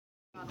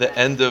the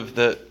end of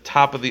the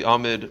top of the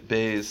Amid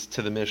Bays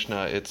to the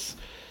Mishnah. It's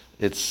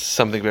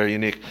something very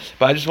unique.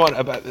 But I just want,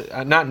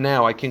 not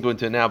now, I can't go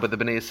into it now, but the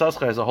Bnei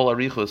Yissaschar has a whole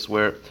arichus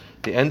where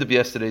the end of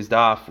yesterday's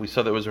daf, we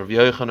saw there was Rav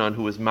Yochanan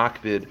who was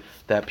makbid,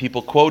 that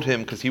people quote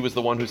him because he was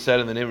the one who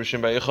said in the name of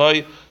Shem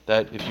Ba'yechai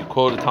that if you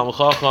quote a Talmud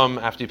Chacham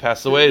after you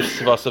pass away, it's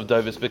Vasav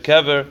Davis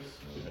Bekever.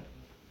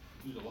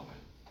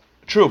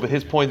 True, but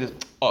his point is,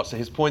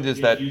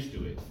 that... Used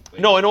to it.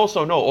 No, and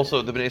also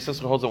the Bnei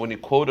Yissaschar holds that when you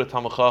quote a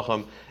Talmud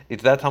Chacham,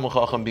 it's that Talmud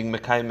Chacham being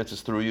Mekayim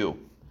mitzvahs through you.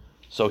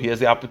 So he has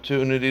the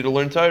opportunity to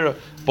learn Torah,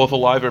 both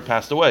alive or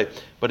passed away.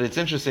 But it's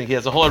interesting, he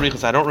has a whole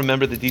arichas, I don't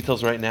remember the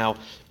details right now,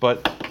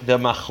 but the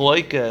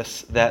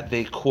machloikas that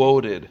they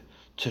quoted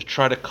to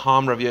try to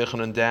calm Rav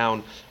Yochanan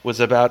down was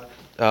about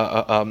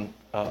a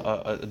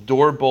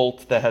door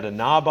bolt that had a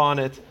knob on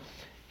it.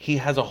 He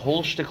has a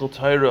whole shtickle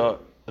Torah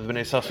of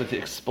Bnei Yissaschar to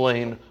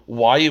explain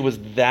why it was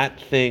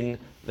that thing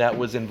that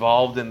was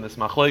involved in this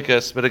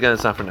machloikas, but again,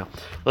 it's not for now.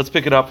 Let's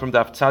pick it up from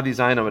Daf Tzadi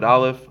Zayin Amud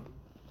Aleph.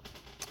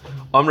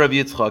 Rav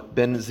Yitzchak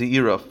ben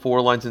Zeira,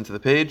 4 lines into the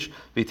page.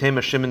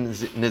 V'tema Shimon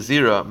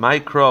Nazira,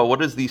 Ma'ikra,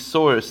 what is the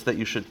source that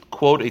you should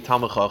quote a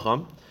Talmud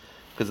Chacham?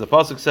 Because the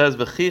pasuk says,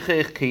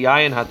 V'chichech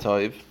kiyayin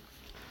hatoiv,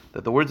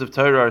 that the words of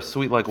Torah are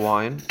sweet like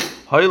wine.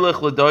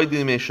 Haylech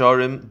l'doidim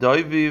yesharim,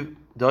 doiviv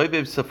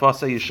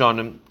safasa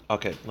yishanim.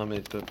 Okay,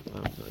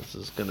 this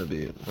is going to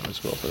be, let me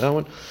scroll for that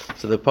one.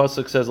 So the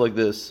pasuk says like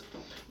this.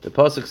 The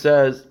pasuk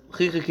says,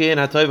 V'chichech kiyayin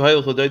hatoiv,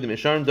 haylech l'doidim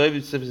yesharim,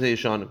 doiviv safasa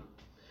yishanim.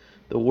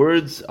 The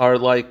words are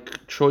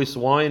like choice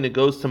wine. It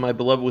goes to my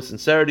beloved with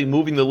sincerity,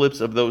 moving the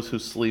lips of those who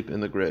sleep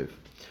in the grave.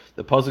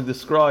 The pasuk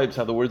describes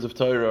how the words of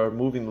Torah are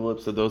moving the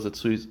lips of those that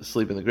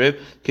sleep in the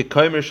grave.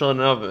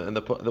 And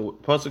the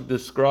pasuk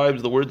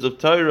describes the words of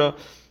Torah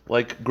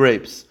like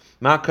grapes.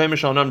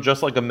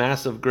 Just like a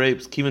mass of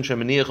grapes.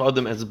 When you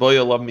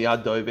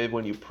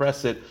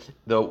press it,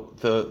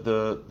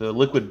 the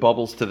liquid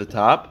bubbles to the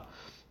top.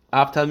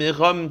 So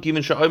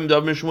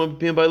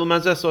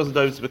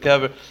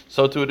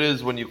too it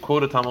is when you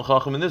quote a Talmud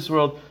Chacham in this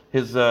world,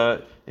 his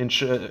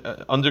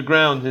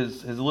underground,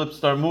 his lips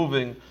start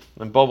moving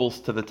and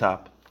bubbles to the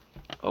top.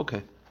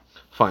 Okay,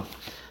 fine.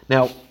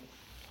 Now,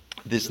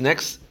 this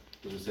next...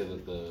 Does it say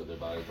that their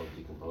bodies don't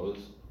decompose?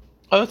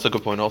 Oh, that's a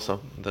good point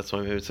also. That's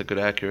why maybe it's a good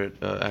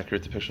accurate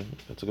depiction.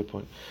 That's a good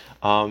point.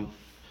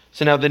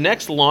 So now the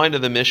next line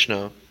of the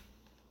Mishnah,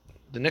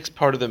 the next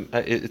part of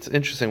it's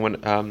interesting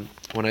when I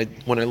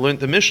learned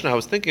the Mishnah, I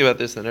was thinking about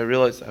this and I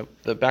realized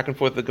the back and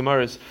forth of the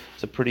Gemara is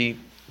a pretty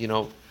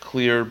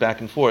clear back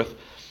and forth.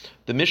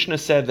 The Mishnah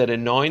said that a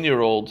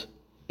 9-year-old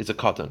is a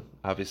katan,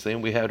 obviously,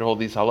 and we had all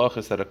these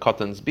halachas that a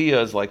katan's bia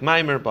is like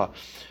maimer, but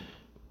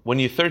when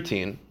you're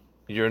 13,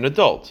 you're an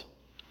adult.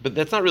 But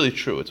that's not really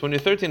true. It's when you're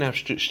 13 have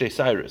shtei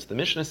cyrus. The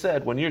Mishnah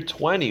said when you're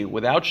 20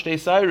 without shtei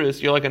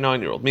cyrus, you're like a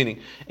 9-year-old,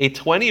 meaning a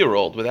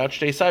 20-year-old without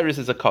shtei cyrus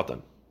is a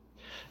katan.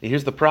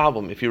 Here's the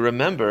problem. If you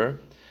remember,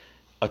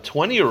 a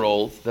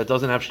 20-year-old that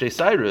doesn't have Shtei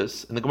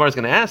Cyrus, and the Gemara is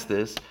going to ask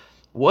this,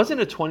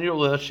 wasn't a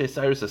 20-year-old without Shtei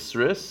Cyrus a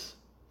sris?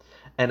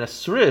 And a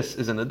sris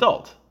is an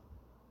adult.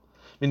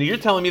 Meaning you're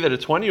telling me that a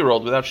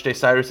 20-year-old without Shtei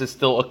Cyrus is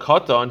still a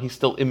katan, he's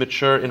still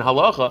immature in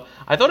halacha.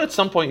 I thought at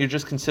some point you're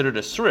just considered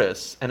a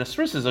sris, and a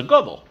sris is a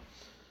gadol.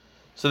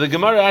 So the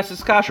Gemara asks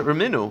this kasha,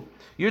 Raminu,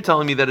 you're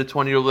telling me that a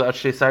 20-year-old without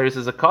Shtei Cyrus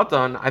is a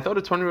katan. I thought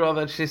a 20-year-old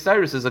without Shtei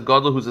Cyrus is a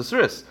gadol who's a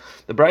sris.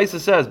 The Brisa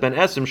says, Ben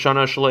Esim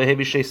Shana Shalei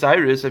Hevi Shtei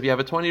Cyrus. If you have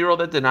a 20-year-old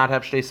that did not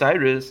have Shtei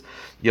Cyrus,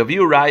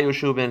 Yaviu Rai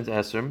Yoshu Ben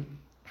Esim.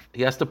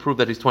 He has to prove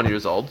that he's 20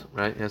 years old,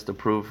 right? He has to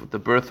prove with the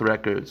birth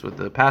records, with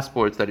the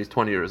passports that he's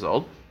 20 years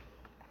old.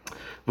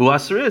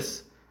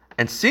 Vuasris.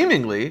 And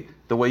seemingly,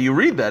 the way you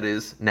read that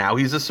is, now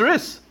he's a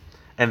sris.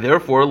 And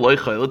therefore, Loi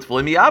Chaylet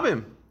V'lei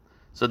Miyavim.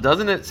 So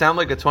doesn't it sound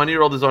like a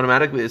 20-year-old is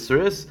automatically a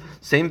suris?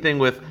 Same thing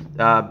with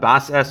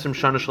bas esrim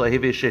shana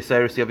shlehevi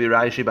sheisayrus yavi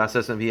raishi bas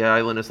esrim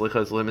v'yailinus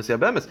lichas lemis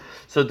yabemis.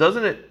 So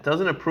doesn't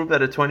it prove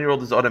that a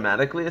 20-year-old is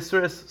automatically a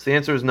suris? So the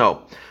answer is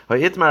no. No.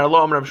 When it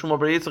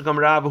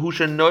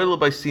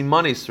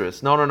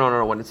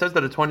says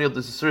that a 20-year-old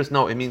is a suris,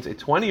 no, it means a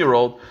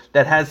 20-year-old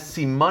that has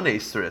simane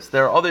suris.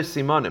 There are other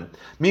simanim.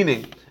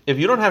 Meaning, if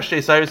you don't have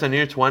sheisayrus and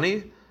you're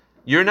 20,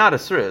 you're not a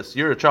suris,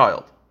 you're a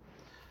child.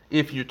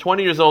 If you're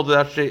 20 years old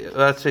without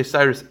Shtei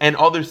Cyrus and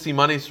other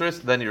simani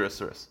suris, then you're a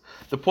suris.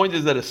 The point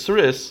is that a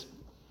suris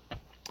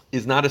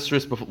is not a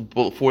suris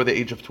before the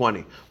age of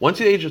 20. Once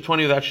you're the age of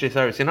 20 without Shtei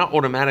Cyrus, you're not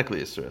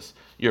automatically a suris.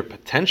 You're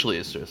potentially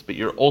a suris, but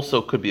you're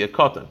also could be a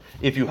katan.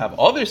 If you have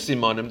other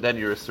simanim, then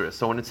you're a suris.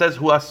 So when it says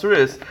hu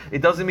suris,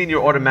 it doesn't mean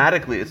you're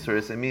automatically a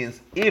suris. It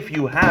means if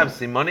you have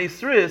simani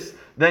suris,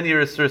 then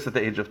you're a suris at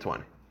the age of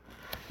 20.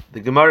 The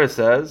Gemara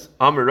says,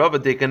 Amar Rava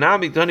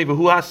dekanami tani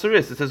v'hu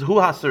hasuris. It says hu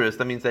hasuris.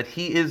 That means that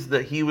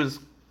he was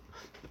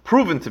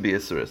proven to be a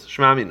suris.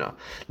 Shmamina.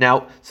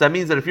 Now, so that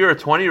means that if you're a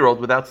 20-year-old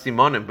without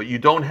simanim, but you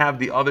don't have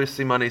the other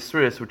simane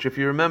suris, which if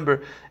you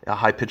remember, a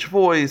high-pitched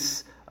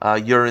voice,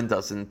 urine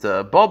doesn't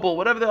bubble,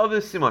 whatever the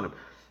other simanim.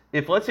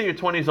 If let's say you're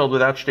 20 years old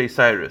without Shtei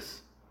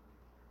Cyrus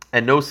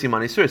and no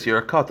simane suris, you're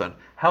a katan.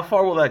 How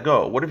far will that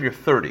go? What if you're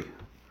 30?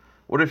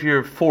 What if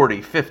you're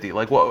 40, 50?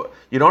 Like, what?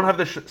 You don't have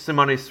the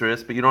Simani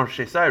Sris, but you don't have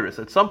Shesairis.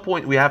 At some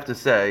point, we have to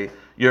say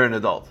you're an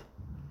adult.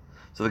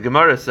 So the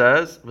Gemara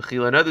says,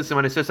 until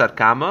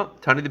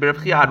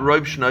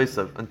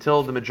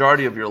the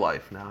majority of your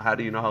life. Now, how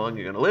do you know how long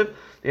you're going to live?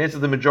 The answer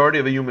is the majority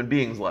of a human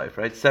being's life,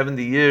 right?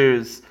 70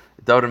 years,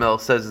 Daudamel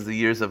says, is the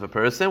years of a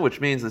person,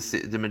 which means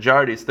the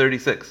majority is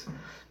 36.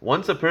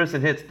 Once a person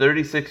hits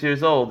 36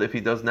 years old, if he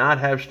does not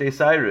have Shtei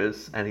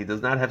Cyrus and he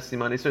does not have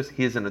Siman Yisros,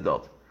 he is an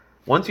adult.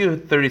 Once you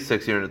hit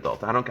 36, you're an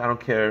adult. I don't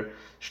care.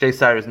 Shtei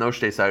Cyrus, no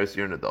Shtei Cyrus,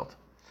 you're an adult.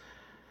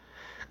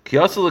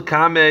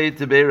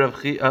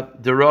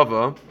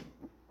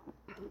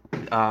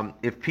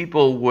 If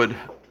people would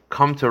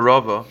come to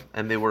Rava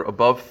and they were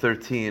above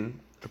 13,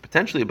 or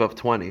potentially above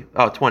 20,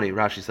 20,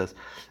 Rashi says,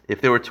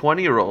 if there were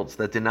 20-year-olds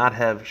that did not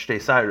have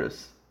Shtei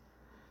Cyrus,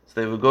 so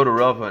they would go to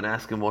Rava and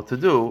ask him what to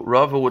do.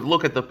 Rava would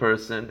look at the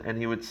person and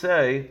he would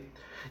say,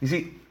 you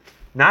see,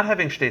 not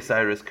having Shtei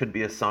Cyrus could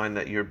be a sign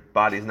that your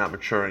body's not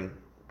maturing.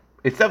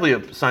 It's definitely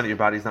a sign that your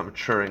body's not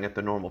maturing at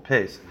the normal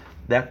pace.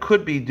 That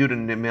could be due to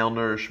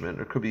malnourishment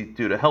or could be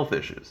due to health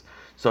issues.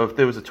 So if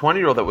there was a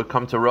 20-year-old that would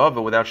come to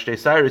Rava without Shtei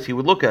Cyrus, he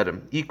would look at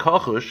him.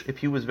 If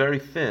he was very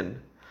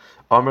thin,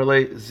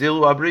 Amarle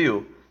Zilu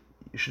Abriyu,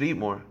 you should eat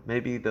more.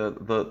 Maybe the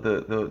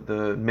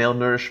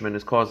malnourishment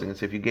is causing it.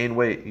 So if you gain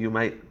weight, you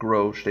might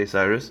grow Shtei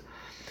Cyrus.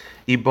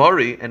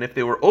 Ibari, and if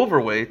they were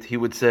overweight, he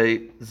would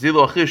say,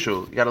 Zilu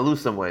Achishu, you gotta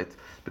lose some weight.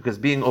 Because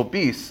being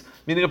obese,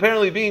 meaning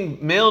apparently being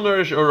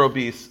malnourished or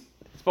obese,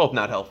 it's both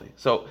not healthy.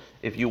 So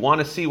if you want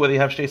to see whether you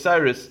have Shtei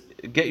Cyrus,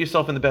 get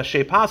yourself in the best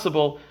shape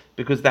possible,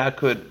 because that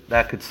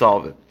could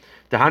solve it.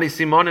 Because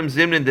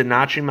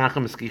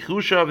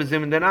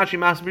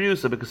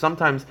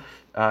sometimes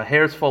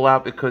hairs fall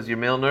out because you're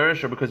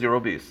malnourished or because you're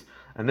obese.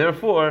 And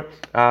therefore,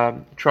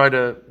 try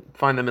to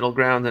find the middle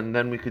ground, and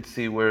then we could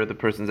see where the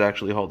person's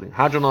actually holding.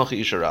 Okay,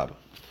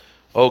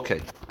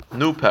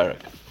 new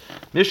parak.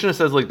 Mishnah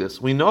says like this.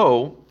 We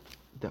know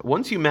that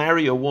once you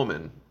marry a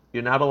woman,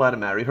 you're not allowed to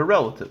marry her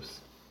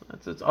relatives.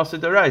 It's asa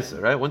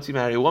deraisa, right? Once you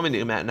marry a woman,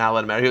 you're not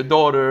allowed to marry her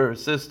daughter, her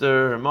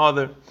sister, her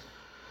mother.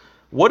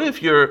 What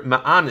if you're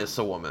ma'anis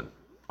a woman?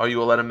 Are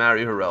you allowed to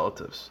marry her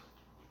relatives?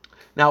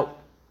 Now,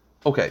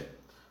 okay.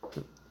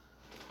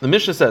 The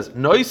Mishnah says,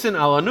 Noisin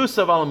ala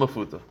nusav ala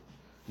mafuta.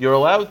 You're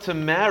allowed to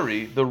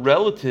marry the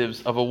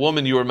relatives of a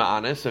woman you are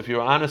ma'anis. If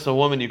you're anis a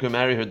woman, you can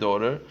marry her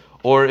daughter.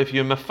 Or if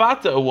you're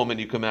mafata a woman,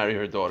 you can marry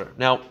her daughter.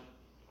 Now,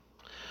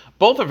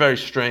 both are very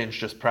strange,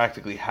 just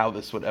practically how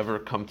this would ever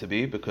come to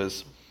be,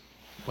 because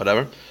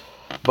whatever.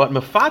 But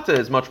mafata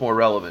is much more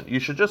relevant. You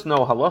should just know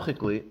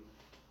halachically,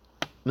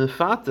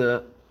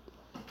 mafata,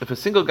 if a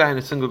single guy and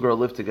a single girl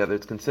live together,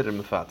 it's considered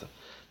mafata.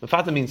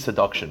 Mafata means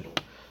seduction.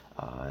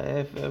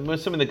 I'm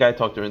assuming the guy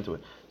talked her into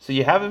it. So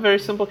you have a very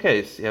simple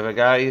case. You have a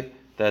guy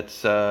that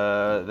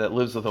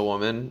lives with a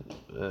woman,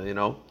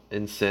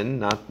 in sin,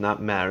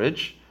 not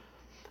marriage,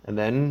 and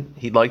then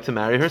he'd like to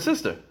marry her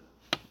sister.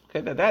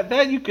 Okay,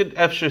 that you could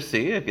efshar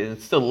see.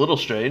 It's still a little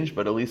strange,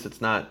 but at least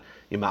it's not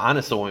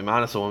ma'anis a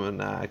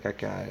woman. I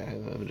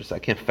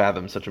can't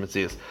fathom such a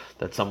mitzvah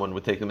that someone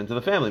would take them into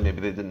the family.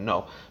 Maybe they didn't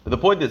know. But the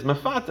point is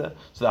mafata.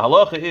 So the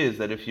halacha is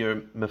that if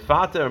you're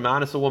mafata or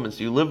ma'anis a woman,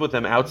 so you live with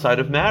them outside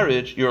of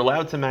marriage, you're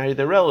allowed to marry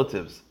their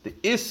relatives. The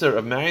isser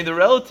of marrying the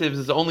relatives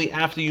is only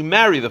after you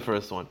marry the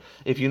first one.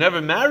 If you never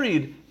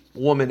married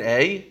woman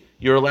A,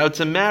 you're allowed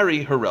to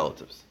marry her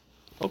relatives.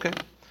 Okay.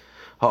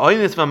 But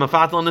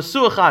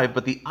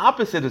the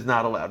opposite is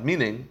not allowed.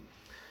 Meaning,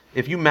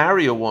 if you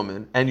marry a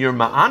woman and you're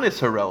ma'anis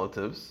her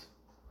relatives,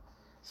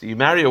 so you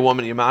marry a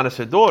woman and you're ma'anis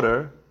her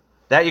daughter,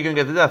 that you're going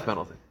to get the death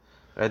penalty.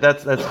 Right?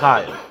 That's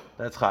chayiv.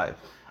 That's chayiv.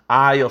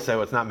 You'll say,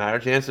 well, it's not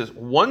marriage. The answer is,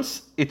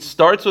 once it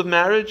starts with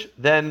marriage,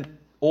 then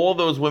all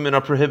those women are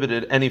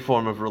prohibited any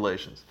form of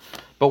relations.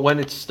 But when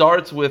it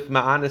starts with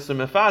ma'anis or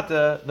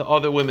mefata, the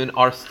other women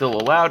are still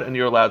allowed, and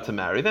you're allowed to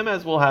marry them,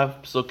 as we'll have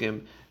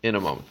psukim in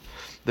a moment.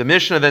 The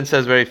Mishnah then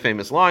says a very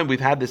famous line. We've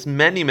had this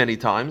many, many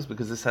times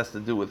because this has to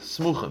do with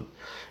smuchim.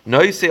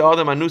 You're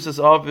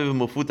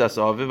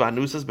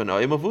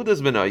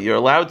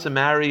allowed to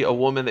marry a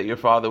woman that your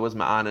father was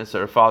ma'anis,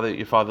 or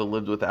your father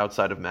lived with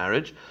outside of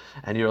marriage,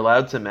 and you're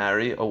allowed to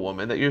marry a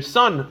woman that your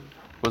son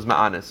was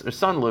ma'anis, or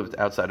son lived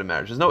outside of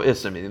marriage. There's no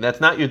isser, meaning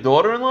that's not your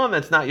daughter-in-law, and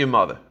that's not your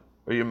mother,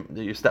 or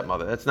your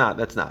stepmother. That's not.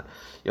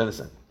 You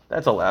understand?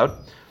 That's allowed.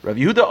 Rav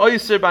Yehuda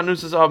oiser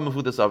b'anusas aviv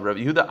mefutas aviv. Rav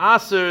Yehuda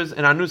asers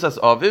and anusas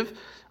aviv.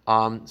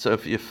 So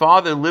if your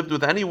father lived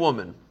with any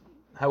woman,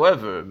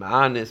 however,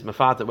 ma'anis,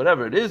 mafata,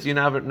 whatever it is, you're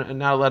not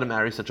allowed to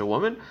marry such a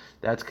woman.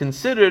 That's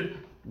considered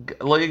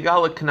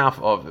loyigala knaf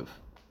aviv,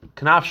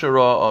 knaf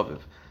shara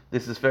aviv.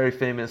 This is a very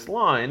famous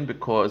line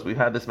because we've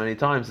had this many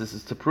times. This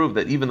is to prove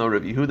that even though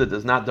Rav Yehuda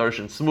does not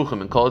darshan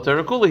smuchim in kol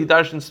Torah kula, he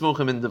darshan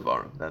smuchim in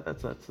devarim.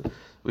 That's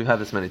we've had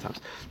this many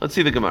times. Let's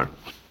see the Gemara.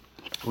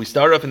 We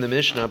start off in the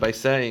Mishnah by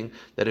saying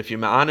that if you're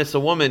ma'anis a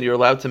woman, you're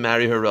allowed to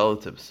marry her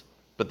relatives.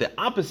 But the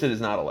opposite is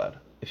not allowed.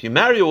 If you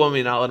marry a woman,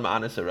 you're not allowed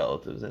to ma'anis her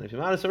relatives, and if you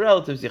ma'anis her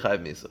relatives, you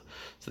chayav misa.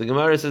 So the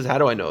Gemara says, how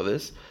do I know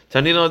this?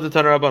 Tanina the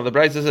Tanur Rabban. The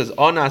Brayta says,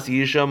 Onas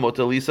Yisha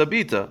Motalisa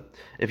Bita.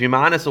 If you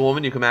ma'anis a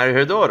woman, you can marry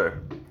her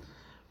daughter.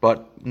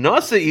 But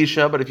Nasa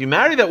Isha, but if you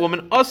marry that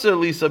woman, Asr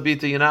Lisa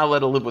Bita, you're not allowed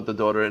to live with the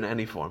daughter in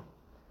any form.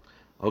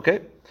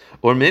 Okay?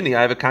 Or Mini,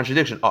 I have a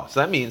contradiction. So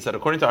that means that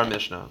according to our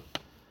Mishnah,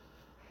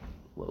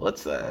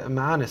 let's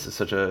ma'anis is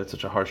such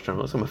a harsh term.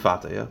 Let's say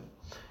mafata, yeah?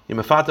 You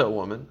mafata a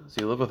woman,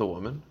 so you live with a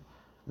woman.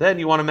 Then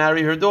you want to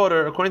marry her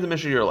daughter. According to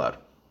Mishnah, you're allowed.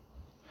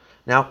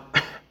 Now,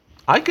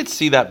 I could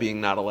see that being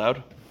not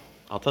allowed.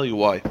 I'll tell you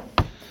why.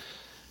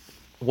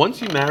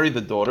 Once you marry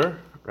the daughter,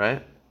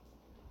 right,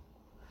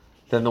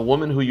 then the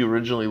woman who you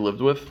originally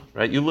lived with,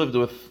 right, you lived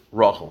with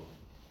Rachel.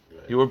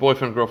 You were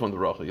boyfriend, girlfriend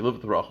with Rachel. You lived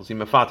with Rachel. So you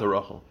mafata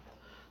Rachel.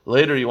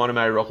 Later, you want to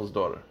marry Rachel's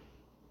daughter.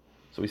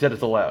 So we said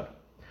it's allowed.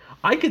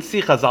 I could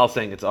see Chazal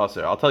saying it's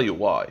aser. I'll tell you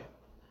why.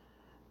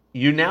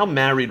 You now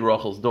married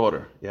Rachel's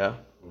daughter, yeah?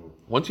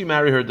 Once you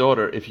marry her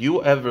daughter, if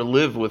you ever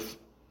live with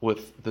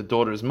the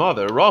daughter's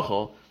mother,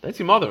 Rachel, that's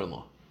your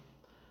mother-in-law.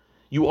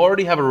 You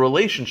already have a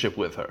relationship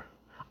with her.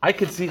 I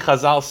could see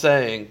Chazal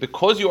saying,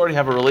 because you already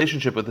have a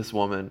relationship with this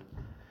woman,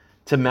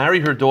 to marry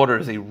her daughter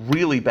is a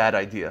really bad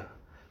idea.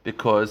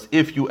 Because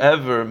if you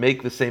ever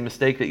make the same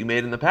mistake that you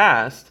made in the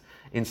past,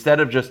 instead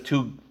of just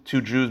two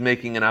Jews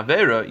making an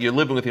Avera, you're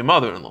living with your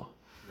mother-in-law.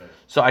 Right.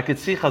 So I could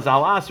see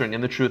Chazal asering,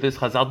 and the truth is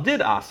Chazal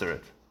did aser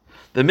it.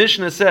 The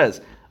Mishnah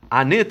says,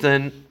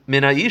 Anitan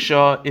min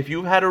ha'isha, if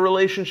you've had a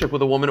relationship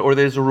with a woman, or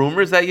there's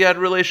rumors that you had a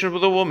relationship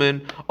with a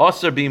woman,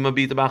 asr bima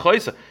bita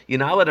b'choisa, you're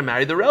not allowed to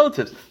marry the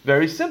relatives.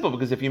 Very simple,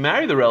 because if you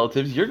marry the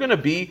relatives, you're going to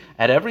be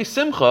at every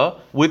simcha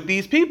with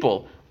these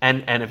people.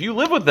 And if you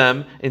live with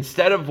them,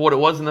 instead of what it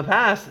was in the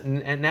past,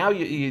 and now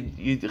you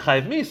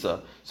chayiv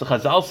misa. So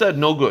Chazal said,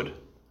 no good.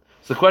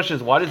 So the question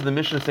is, why does the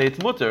Mishnah say it's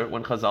mutter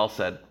when Chazal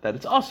said that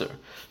it's asr?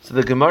 So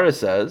the Gemara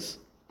says,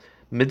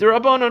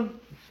 midrabanan.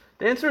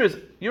 The answer is,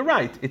 you're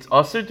right, it's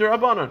asr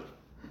d'Rabbanan.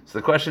 So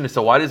the question is,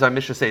 so why does our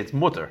Mishnah say it's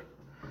mutter?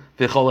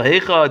 Our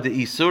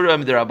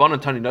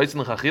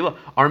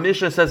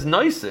Mishnah says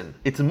noisin,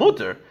 it's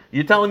mutter.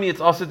 You're telling me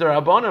it's asr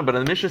d'Rabbanan, but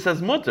the Mishnah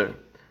says mutter.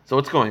 So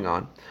what's going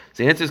on?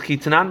 So the answer is,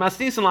 kitanan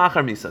masnisan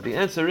la'achar misa. The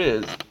answer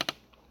is,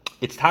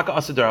 it's taka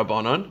asr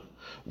d'Rabbanan.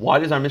 Why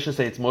does our Mishnah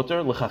say it's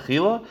mutter?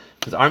 L'chachila?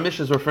 Because our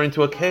Mishnah is referring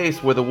to a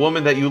case where the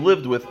woman that you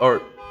lived with,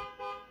 or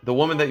the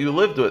woman that you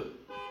lived with,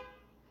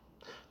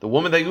 the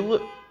woman that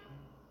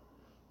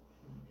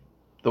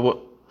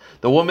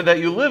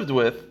you lived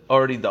with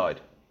already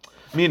died.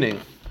 Meaning,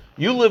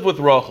 you live with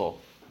Rachel.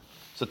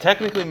 So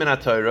technically,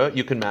 Minat Torah,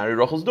 you can marry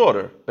Rachel's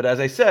daughter. But as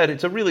I said,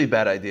 it's a really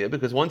bad idea,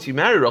 because once you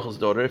marry Rachel's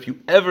daughter, if you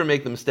ever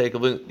make the mistake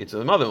of living, it's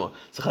a mother-in-law.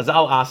 So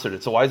Chazal asered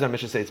it. So why does our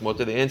Mishnah say it's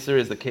mutter? The answer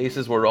is the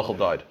cases where Rachel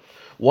died.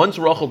 Once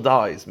Rachel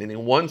dies,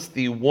 meaning once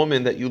the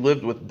woman that you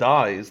lived with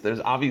dies, there's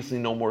obviously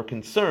no more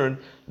concern.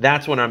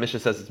 That's when our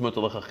Mishnah says it's mutter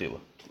l'chachila.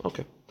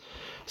 Okay.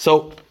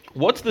 So,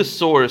 what's the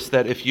source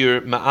that if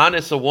you're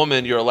ma'anis a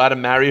woman, you're allowed to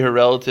marry her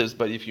relatives,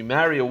 but if you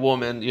marry a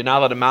woman, you're not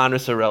allowed to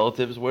ma'anis her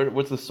relatives?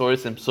 What's the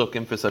source in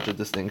Psukim for such a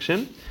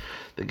distinction?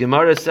 The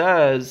Gemara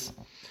says,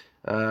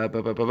 how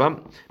do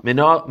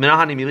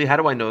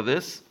I know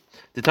this?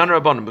 When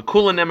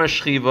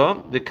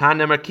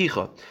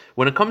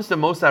it comes to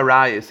Mos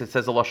Arayis, it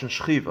says a lashon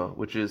shchiva,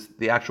 which is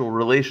the actual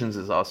relations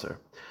is aser.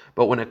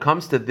 But when it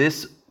comes to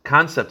this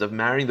concept of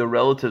marrying the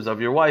relatives of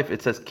your wife,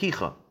 it says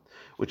kicha,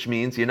 which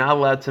means you're not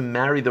allowed to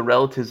marry the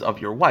relatives of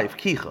your wife,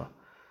 kicha.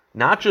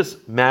 Not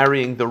just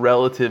marrying the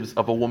relatives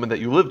of a woman that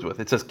you lived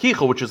with. It says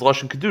kicha, which is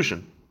lashon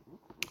kedushin.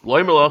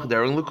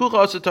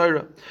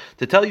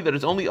 To tell you that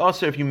it's only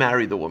aser if you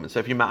marry the woman. So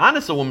if you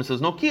ma'anis a woman,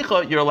 says no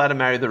kicha, you're allowed to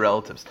marry the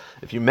relatives.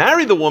 If you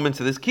marry the woman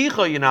to this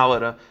kicha, you're not allowed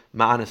to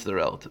ma'anis the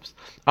relatives.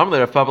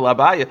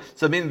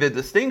 So I mean the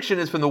distinction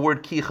is from the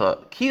word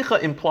kicha.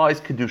 Kicha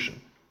implies kedushin.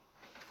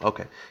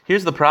 Okay,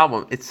 here's the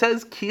problem. It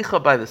says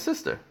kicha by the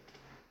sister.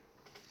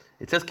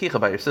 It says kicha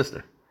by your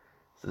sister.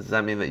 So does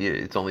that mean that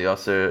it's only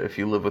aser if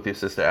you live with your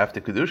sister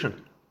after kedushin?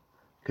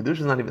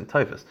 Kedushin is not even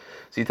typhus.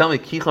 So you tell me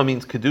kicha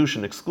means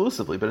kedushin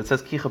exclusively, but it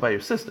says kicha by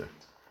your sister.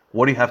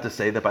 What do you have to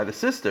say that by the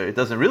sister? It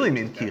doesn't really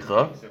mean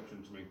kicha.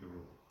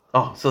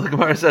 Oh, so the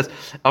Gemara says,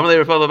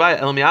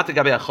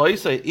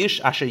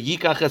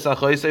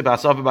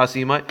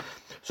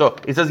 so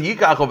it says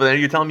yikach over there.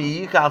 You're telling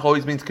me yikach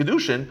always means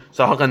kedushin.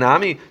 So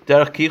hakanami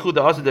derech kichu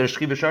da aser derech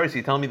shchiva shari. So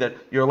you tell me that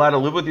you're allowed to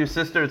live with your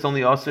sister. It's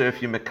only aser if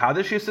you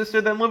mekadesh your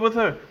sister, then live with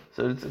her.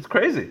 So it's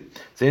crazy.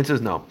 So the answer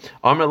is no.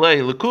 Amar lei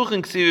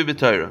lekuchin ksivi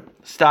b'Torah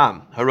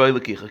stam haroi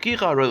lekicha kicha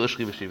haroi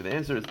l'shchiva shiva. The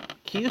answer is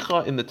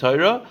kicha in the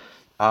Torah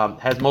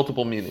has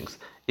multiple meanings.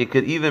 It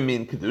could either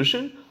mean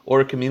kedushin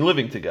or it can mean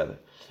living together.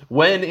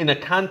 When in a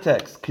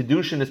context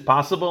kedushin is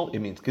possible, it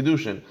means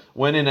kedushin.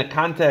 When in a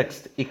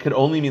context it could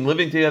only mean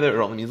living together, it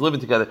only means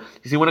living together.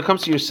 You see, when it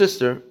comes to your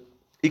sister,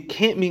 it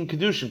can't mean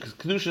kedushin because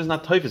kedushin is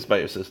not typhus by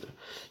your sister.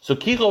 So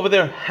kicha over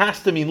there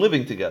has to mean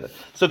living together.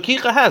 So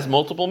kicha has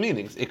multiple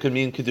meanings. It could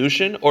mean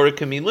kedushin or it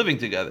could mean living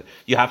together.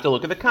 You have to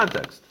look at the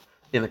context.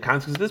 In the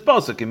context of this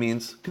pasuk, it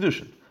means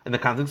kedushin. In the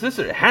context of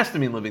sister, it has to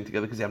mean living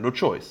together because you have no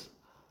choice.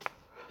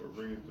 We're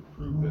bringing it to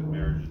prove that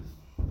marriage is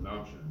an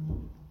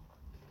option.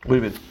 What do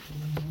you mean?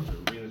 We're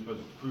bringing this to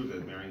prove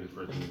that marrying this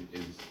person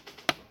is.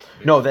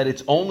 No, that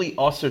it's only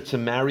usher to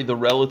marry the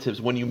relatives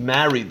when you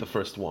marry the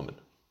first woman.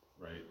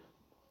 Right.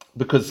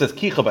 Because it says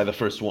kicha by the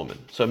first woman.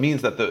 So it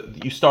means that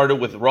you started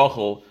with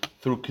Rachel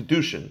through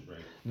Kedushin. Right.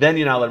 Then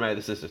you're not allowed to marry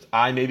the sisters.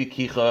 Maybe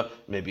kicha,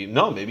 maybe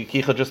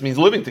kicha just means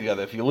living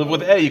together. If you live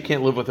with A, you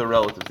can't live with her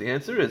relatives. The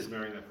answer is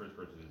Marrying that first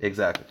person.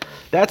 exactly.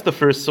 That's the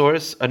first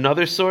source.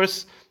 Another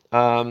source,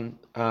 Rava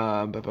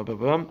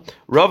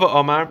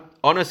Omar,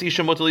 Onas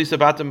Isha Motalisa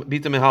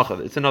Bita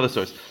Mehacha. It's another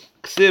source.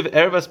 Ksiv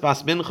Ervas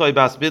Bas Bincha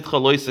Bas Bitcha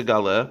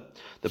Loisagale.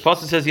 The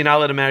pasuk says you're not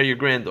allowed to marry your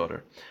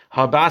granddaughter.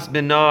 Habas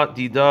Bina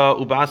Dida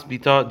Ubas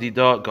Bita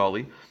Dida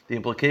Gali. The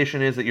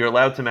implication is that you're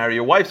allowed to marry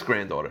your wife's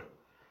granddaughter.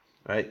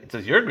 Right? It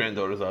says your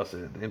granddaughter is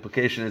also. The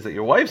implication is that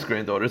your wife's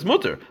granddaughter is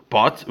mutter.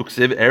 But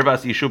uksiv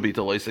ervas ishu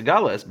bita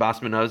loisagales bas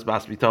minaz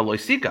bas bita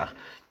loisikach.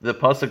 The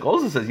pasuk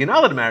also says you're not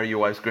allowed to marry your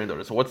wife's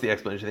granddaughter. So what's the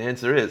explanation? The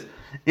answer is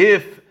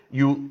if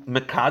you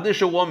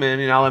mekadesh a woman,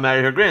 you're not allowed to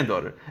marry her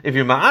granddaughter. If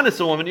you're ma'anis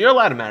a woman, you're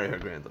allowed to marry her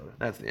granddaughter.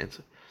 That's the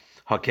answer.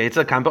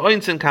 Haketza kam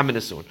be'oinsin kam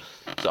benesun.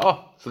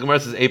 So the Gemara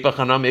says epa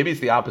chana. Maybe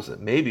it's the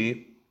opposite.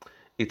 Maybe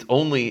it's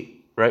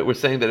only right. We're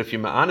saying that if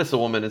you're ma'anis a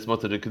woman, it's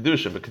mutter to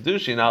kedusha, but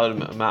kedusha you're not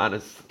allowed to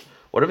ma'anis.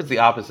 What if it's the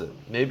opposite?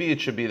 Maybe it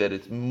should be that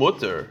it's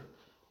mutter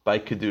by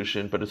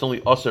kedushin, but it's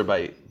only usher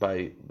by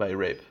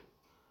rape.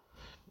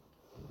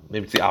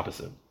 Maybe it's the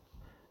opposite.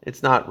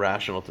 It's not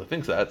rational to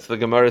think that. So the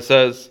Gemara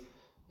says,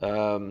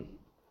 "Araya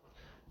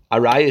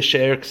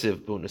sher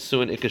ksiv bu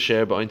nesuin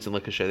ikasher ba'ointzin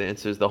likasher." The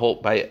answer is the whole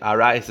by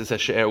arayis is a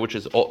sher, which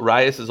is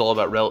rayis is all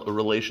about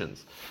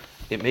relations.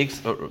 It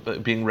makes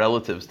being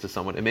relatives to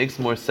someone. It makes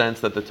more sense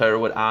that the Torah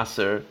would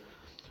aser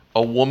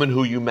a woman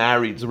who you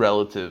married's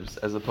relatives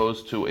as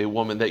opposed to a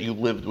woman that you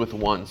lived with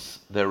once,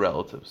 their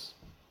relatives.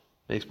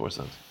 Makes more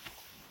sense.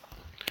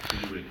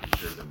 You would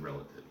consider them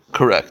relatives.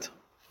 Correct.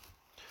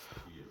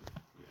 Yeah.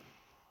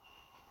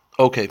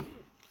 Okay.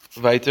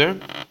 Weiter.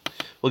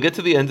 We'll get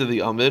to the end of the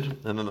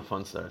Amid and then the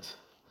fun starts.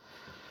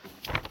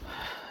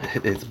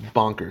 It's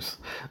bonkers.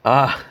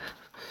 The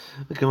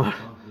Gemara.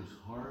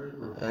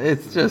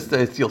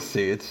 It's you'll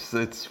see.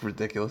 It's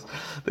ridiculous.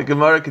 The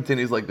Gemara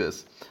continues like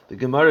this. The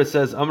Gemara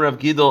says, Amrav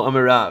Gidol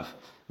Amarav.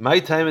 My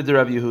time at the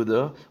Rav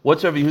Yehuda.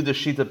 What's Rav Yehuda's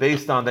shita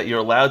based on that you're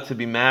allowed to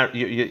be married?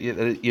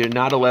 You're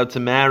not allowed to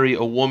marry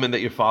a woman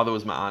that your father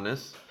was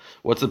ma'anis.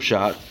 What's the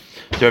pshat?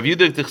 So Rav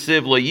Yehuda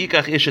t'chsiv lo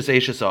yikach ishes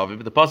eshes aviv.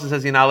 But the pasuk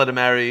says you're not allowed to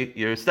marry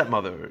your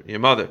stepmother, your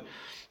mother.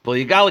 Lo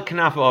yigal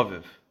knaf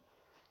aviv.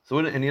 So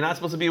and you're not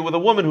supposed to be with a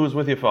woman who is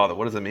with your father.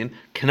 What does that mean?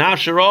 Knaf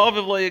shara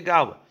aviv lo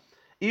yigal.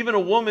 Even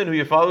a woman who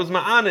your father was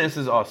ma'anis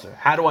is aser.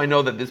 How do I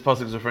know that this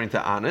pasuk is referring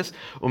to anis?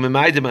 How do I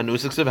know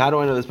this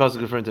pasuk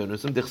is referring to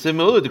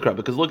anusim?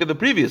 Because look at the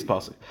previous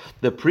pasuk.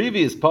 The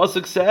previous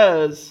pasuk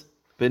says,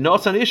 the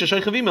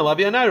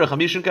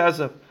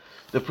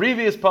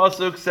previous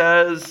pasuk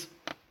says,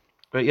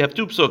 right? You have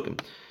two psukim.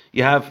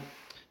 You have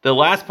the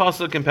last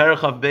pasuk in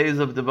Parachav Beis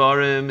of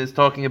Devarim is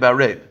talking about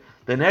rape.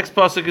 The next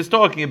pasuk is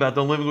talking about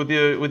don't living with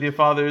your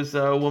father's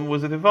woman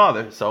was with your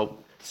father. So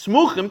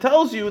Smuchim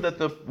tells you that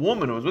the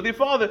woman who was with your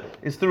father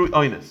is through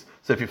oinus.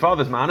 So if your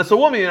father's ma'anis a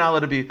woman, you're not allowed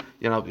to be,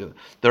 The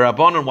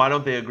Rabbanon, why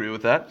don't they agree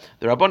with that?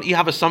 The Rabbanon, you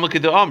have a samach de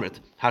amrit.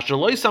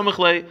 Hashaloi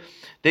samachle.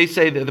 They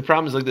say that the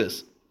problem is like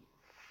this.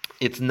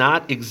 It's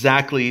not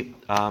exactly.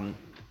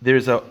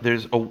 There's a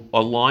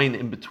line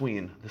in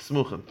between the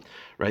smuchim,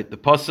 right? The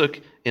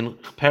pasuk in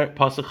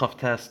pasuk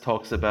Chavtes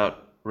talks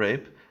about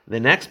rape. The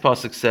next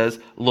pasuk says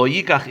lo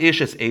yikach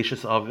ishes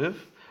aviv,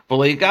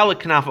 v'lo yigal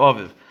knaf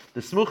aviv. The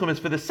smuchim is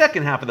for the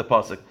second half of the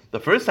pasuk. The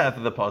first half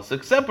of the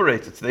pasuk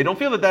separates it, so they don't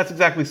feel that that's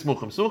exactly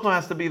smuchim. Smuchim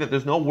has to be that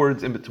there's no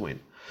words in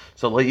between.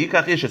 So lo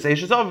yikach ishes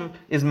aviv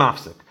is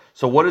mafsik.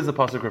 So what is the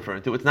pasuk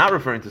referring to? It's not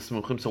referring to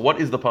smuchim. So what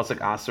is the pasuk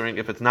asering?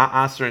 If it's not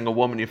asering a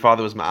woman your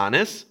father was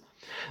ma'anis,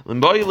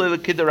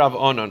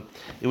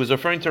 it was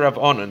referring to Rav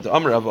Onan. The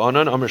Rav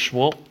Onan,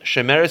 Shmuel,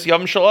 Shemeres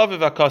Yom Shalav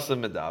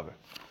V'Akasim Medaver.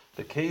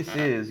 The case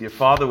is your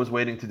father was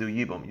waiting to do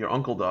yibum. Your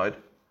uncle died,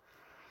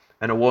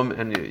 and the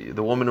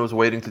woman was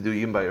waiting to do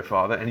yibum by your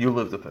father, and you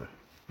lived with her.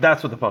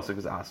 That's what the pasuk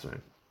is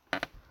asering.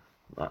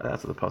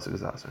 That's what the pasuk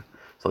is asering.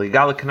 So the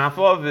Yigal Knaf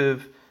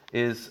Aviv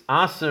is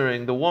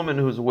asering the woman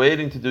who's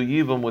waiting to do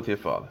yibum with your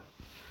father.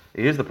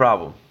 Here's the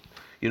problem.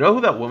 You know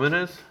who that woman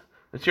is?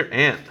 It's your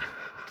aunt.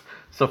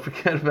 So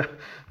forget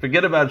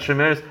about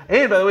Shemeres.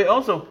 And by the way,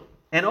 also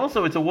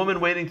it's a woman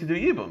waiting to do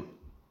yibum.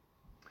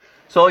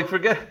 So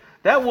forget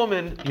that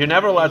woman. You're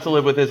never allowed to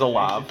live with. There's a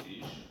lav.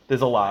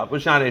 There's a lav,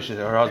 which not Eshes.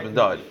 Her husband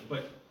died.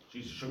 But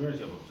she's Shemeres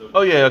Yavam. So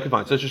oh yeah, okay,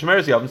 fine. So it's a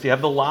Shemeres Yavam. So you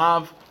have the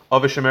lav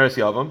of a Shemeres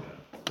Yavam.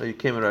 Oh, you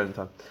came in right in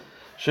time.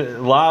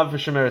 Lav for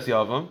Shemeres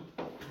Yavam.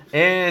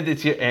 And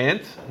it's your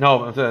aunt.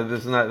 No,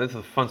 this is not. This is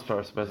the fun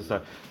part.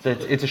 So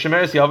it's a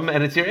Shemeres Yavam,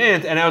 and it's your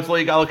aunt, and now it's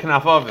Leigala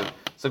Kanaf Aviv.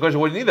 So the question,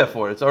 what do you need that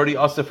for? It's already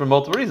usher for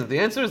multiple reasons. The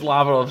answer is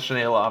Lavar of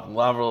Shnei Lav,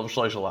 Lavar of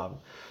Shloisha Lav.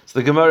 So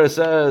the Gemara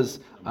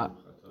says,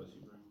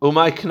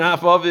 Umay knaf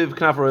aviv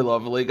knaf roy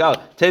lav legal.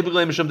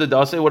 Typically mishum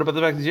dedase. What about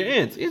the fact that your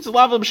aunt? It's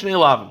lavim shnei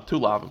lavim, 2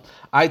 lavim.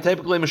 I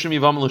typically mishum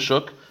yivam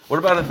l'shuk. What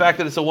about the fact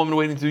that it's a woman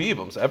waiting to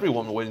yivam? So every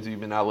woman waiting to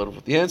yivam now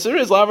live. The answer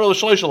is lavar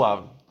l'shloisha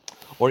lavim.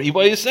 Or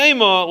iba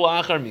yisema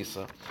la'achar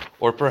misa.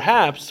 Or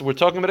perhaps we're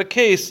talking about a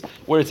case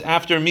where it's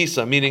after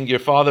misa, meaning your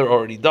father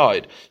already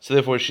died. So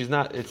therefore, she's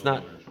not. It's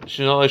not.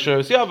 She's not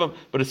yavam,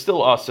 but it's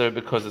still aser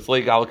because it's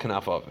legal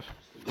knaf aviv.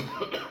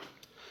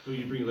 So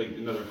you bring like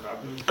another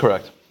copy?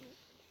 Correct.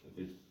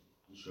 If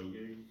it's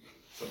shogeg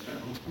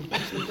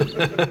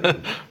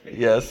somehow.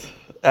 Yes.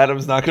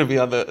 Adam's not going to be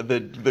on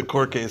the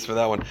court case for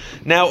that one.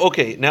 Now,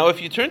 okay. Now,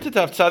 if you turn to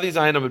Taf Tzadi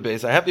Zayin Amud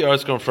Beis, I have the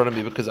article in front of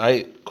me because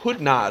I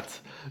could not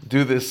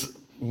do this.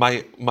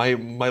 My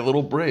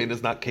little brain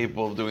is not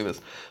capable of doing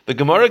this. The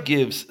Gemara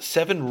gives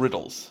 7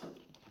 riddles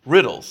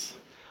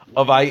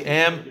of I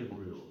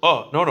am.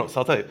 Oh no!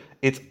 So I'll tell you.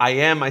 It's I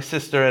am my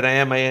sister and I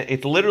am my aunt.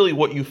 It's literally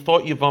what you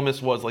thought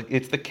Yavamis was. Like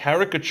it's the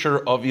caricature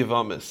of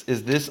Yavamis.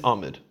 Is this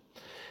Amid?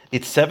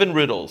 It's 7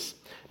 riddles.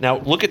 Now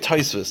look at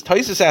Taisvis.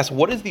 Taisvis asks,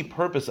 what is the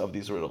purpose of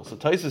these riddles? So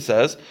Taisvis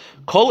says,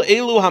 Kol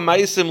elu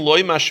hamaisim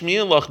loy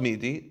mashmiyan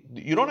lachmidi.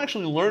 You don't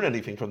actually learn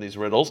anything from these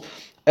riddles.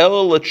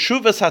 El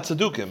lechuvas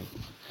hatzadukim.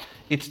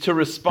 It's to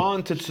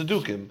respond to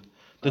tzedukim.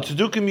 The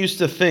tzedukim used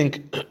to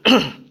think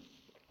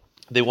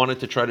they wanted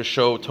to try to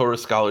show Torah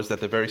scholars that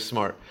they're very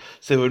smart.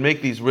 So they would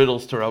make these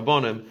riddles to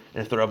Rabbanim,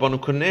 and if the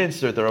Rabbanim couldn't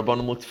answer, the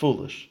Rabbanim looked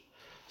foolish.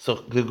 So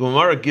the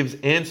Gemara gives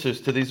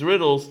answers to these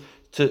riddles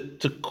so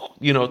that the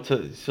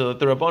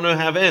Rabbanim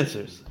have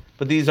answers.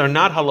 But these are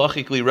not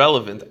halachically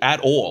relevant at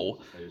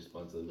all. I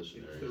respond to the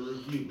missionary. The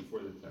review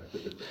before the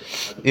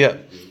text.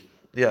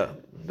 Yeah,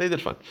 they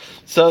did fine.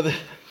 So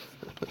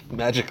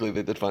magically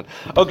they did fine.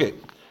 Okay,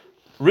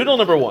 riddle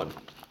number 1.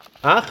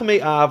 Ach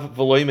me'av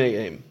v'loy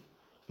me'em.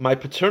 My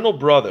paternal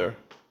brother,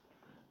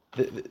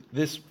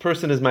 this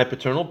person is my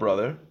paternal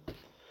brother,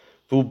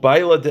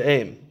 v'ubayla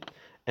de'em,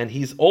 and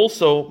he's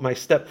also my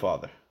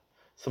stepfather.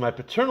 So my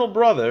paternal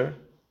brother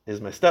is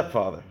my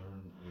stepfather.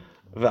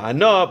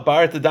 V'ana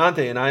bar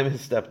tedante, and I'm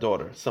his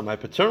stepdaughter. So my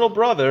paternal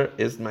brother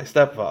is my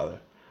stepfather.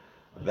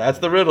 That's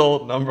the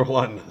riddle number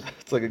 1.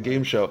 It's like a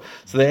game show.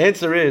 So the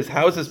answer is,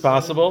 how is this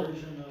possible?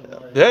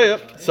 Yeah.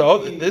 So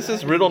this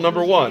is riddle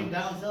number 1.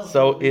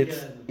 So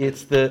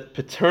it's the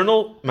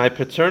paternal. My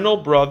paternal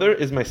brother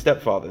is my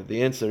stepfather.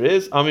 The answer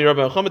is Ami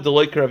Rabbi Yochanan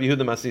Deloik Rav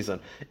Yehuda Masisan.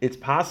 It's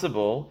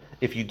possible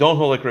if you don't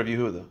hold like Rav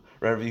Yehuda.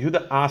 Rav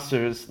Yehuda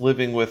asers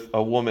living with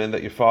a woman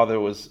that your father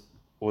was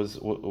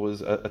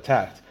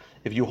attacked.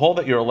 If you hold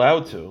that you're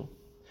allowed to,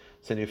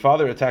 so your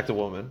father attacked a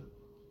woman,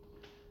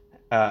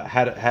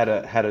 had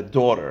a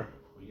daughter.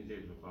 You can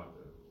take the father.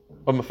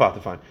 Oh,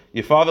 Mafata, fine.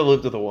 Your father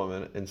lived with a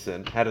woman in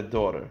sin, had a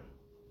daughter.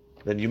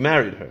 Then you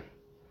married her.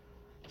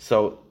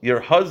 So your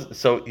husband.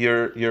 So you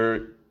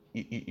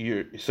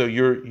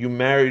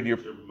married your.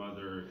 It's your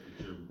mother.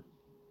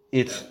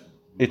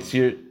 It's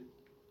your.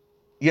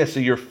 Yeah. So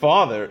your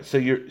father. So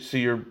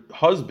your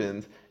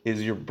husband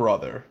is your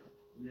brother.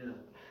 Yeah.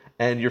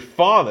 And your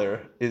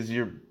father is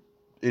your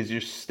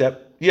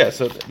step. Yeah.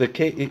 So the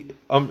case.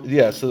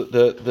 Yeah. So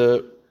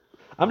the.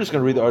 I'm just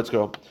going to read the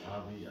article.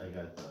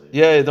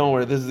 Yeah, don't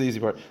worry. This is the easy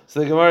part. So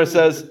the Gemara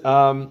says,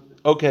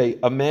 okay,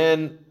 a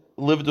man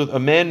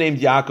named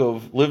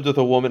Yaakov lived with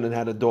a woman and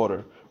had a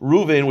daughter.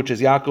 Reuven, which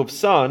is Yaakov's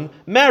son,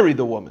 married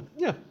the woman.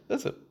 Yeah,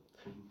 that's it.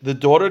 The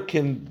daughter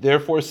can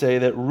therefore say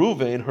that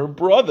Reuven, her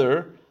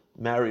brother,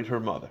 married her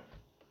mother.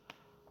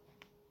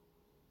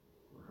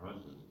 Her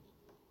husband.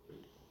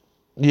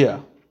 Yeah.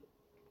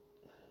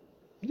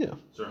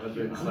 So her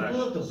husband Can you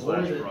pull up the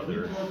slash board? brother. Can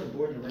you pull up the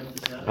board and write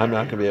this out? I'm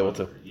not going to be able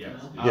to.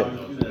 Yes. Yeah.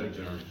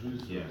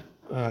 Yeah.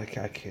 I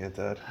can't,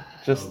 Dad.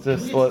 Just Can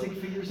we let. stick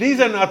figures? These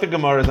are not the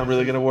Gemaras I'm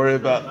really going to worry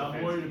about.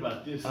 I'm worried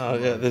about this. Oh,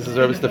 yeah, this is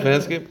Rabbi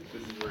Stefanski.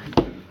 This is where he's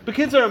been. The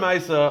kids are a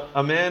Maisa.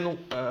 A man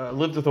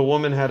lived with a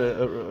woman.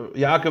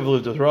 Yaakov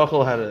lived with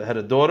Rachel. Had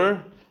a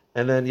daughter,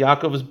 and then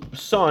Yaakov's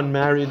son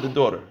married the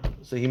daughter.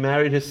 So he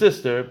married his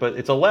sister, but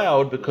it's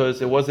allowed because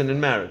it wasn't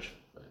in marriage.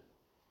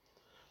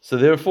 So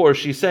therefore,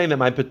 she's saying that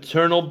my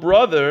paternal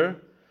brother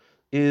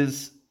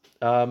is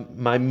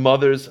my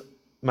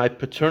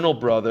paternal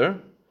brother,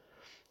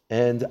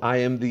 and I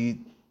am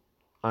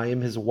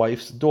his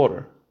wife's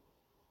daughter.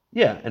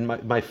 Yeah, and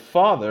my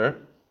father.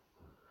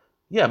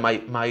 Yeah,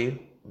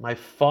 my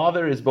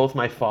father is both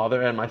my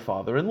father and my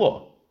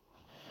father-in-law.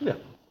 Yeah.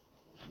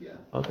 Yeah.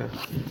 Okay.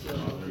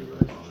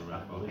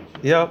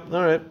 Yeah.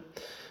 All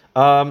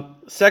right.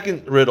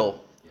 Second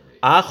riddle.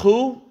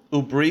 Achu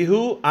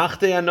ubrihu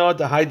achte ano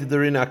dahai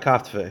derina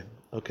kaftve.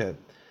 Okay.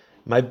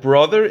 My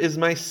brother is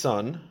my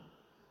son.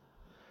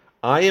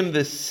 I am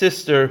the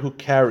sister who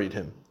carried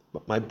him.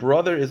 But my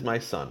brother is my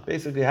son.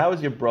 Basically, how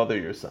is your brother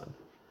your son?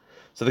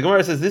 So the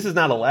Gemara says this is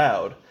not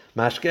allowed.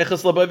 This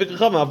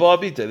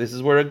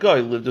is where a guy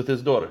lived with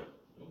his daughter,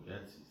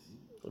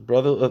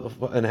 brother,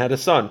 and had a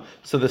son.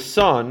 So the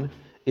son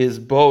is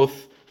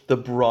both the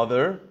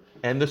brother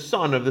and the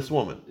son of this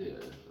woman.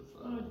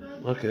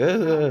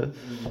 Okay.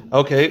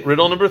 Okay.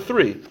 Riddle number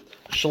 3.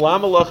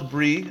 Shalom alach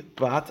bri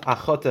bat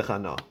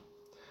achotechana.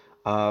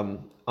 I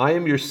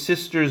am your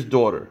sister's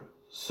daughter.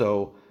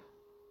 So,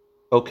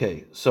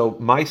 okay, so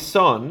my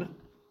son,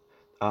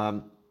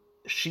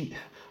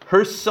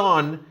 her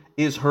son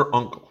is her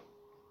uncle.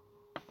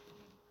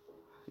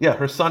 Yeah,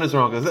 her son is her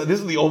uncle. This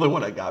is the only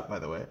one I got, by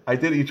the way. I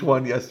did each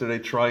one yesterday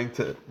trying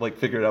to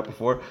figure it out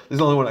before. This is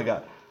the only one I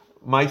got.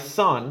 My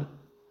son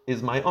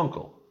is my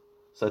uncle.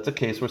 So it's a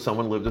case where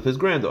someone lived with his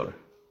granddaughter.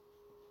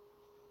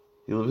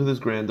 He lived with his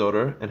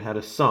granddaughter and had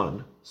a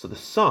son. So the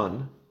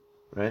son,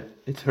 right?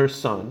 It's her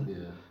son. Yeah.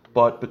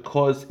 But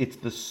because it's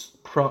the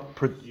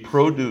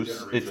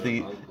produce, it's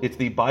the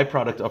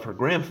byproduct of her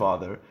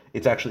grandfather,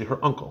 it's actually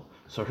her uncle.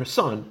 So her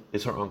son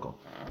is her uncle.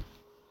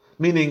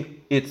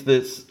 Meaning it's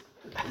this.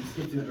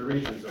 It's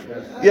iterations, I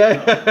guess.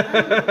 Yeah.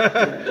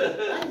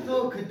 I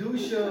thought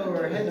Kedusha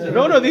or Hedger.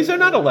 No, these are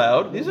not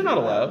allowed. These are not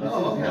allowed.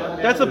 Oh,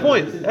 okay. That's the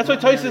point. That's what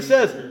Tysus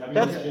says.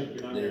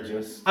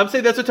 I'm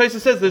saying that's what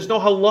Tysus says. There's no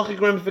halachic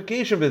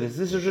ramification for this.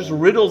 These are just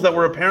riddles that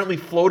were apparently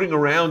floating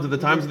around at the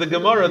times of the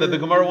Gemara that the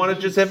Gemara wanted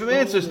to just have him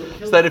answers,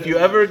 so that if you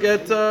ever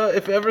get,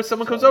 if ever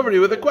someone comes over to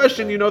you with a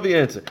question, you know the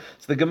answer.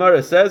 So the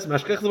Gemara says,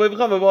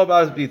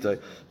 Deloi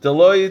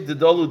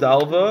dedolu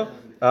dalva.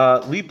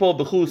 Lipo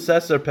b'chu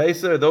seser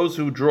peser. Those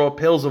who draw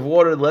pails of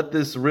water, let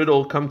this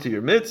riddle come to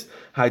your midst.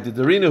 This is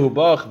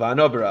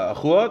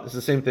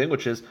the same thing,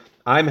 which is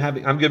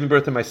I'm giving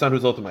birth to my son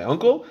who's also my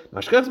uncle.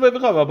 Same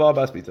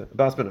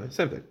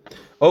thing.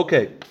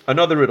 Okay,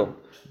 another riddle.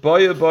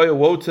 Boya,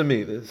 woe to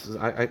me. This is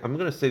I'm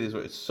going to say these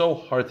words. It's so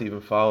hard to even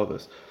follow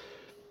this.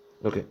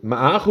 Okay,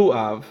 ma'achu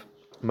av.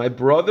 My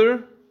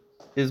brother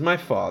is my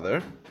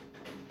father.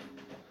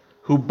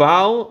 Hu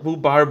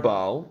bar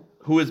bal.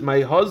 Who is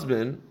my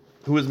husband?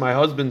 Who is my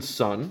husband's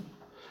son,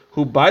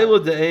 who baila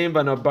de'eim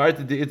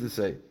v'nabarti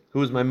de'itisei,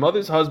 who is my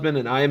mother's husband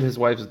and I am his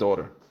wife's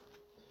daughter.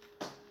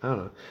 I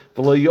don't know.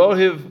 V'lo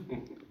yohiv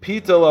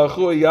pita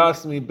la'achua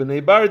yasmi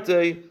b'nei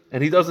barte,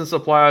 and he doesn't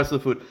supply us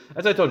with food.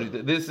 As I told you,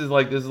 this is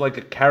like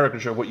a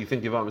caricature of what you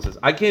think Yevamah says.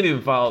 I can't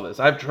even follow this.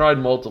 I've tried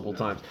multiple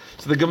times.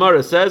 So the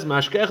Gemara says,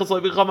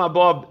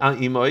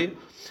 the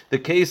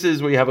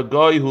cases where you have a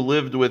guy who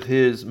lived with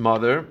his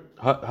mother,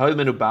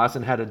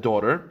 and had a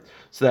daughter,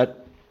 so that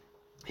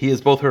he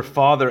is both her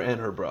father and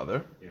her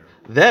brother. Yeah.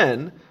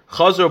 Then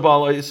Chazor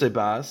Bal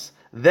Isebas.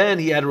 Then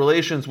he had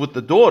relations with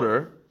the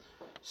daughter.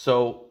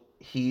 So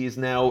he is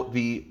now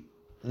the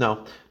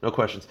no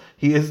questions.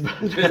 He is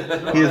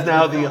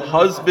now the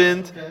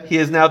husband. He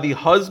is now the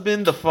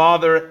husband, the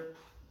father,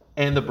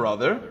 and the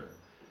brother.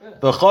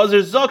 The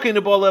Chazor Zakin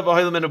Balev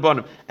Ahilim and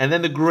Abanim. And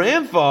then the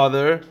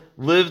grandfather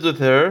lived with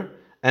her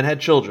and had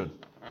children.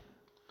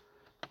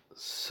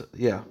 So,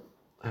 yeah.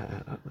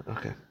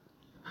 Okay.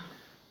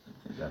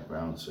 That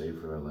brown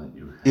safer I lent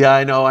you. Yeah,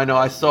 I know.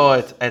 I saw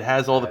it. It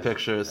has all the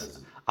pictures.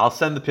 I'll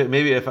send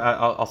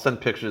I'll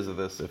send pictures of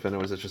this if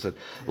anyone's interested.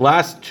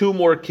 Last two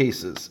more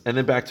cases, and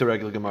then back to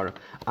regular Gemara.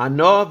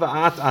 Ano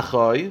va'at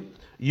achoy.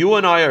 You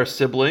and I are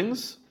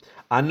siblings.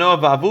 Ano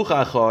va'avuch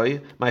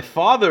achoy. My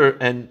father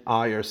and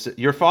I are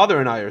your father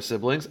and I are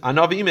siblings.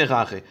 Ano v'imech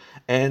achi.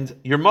 And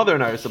your mother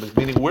and I are siblings.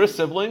 Meaning we're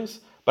siblings,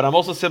 but I'm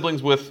also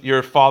siblings with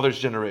your father's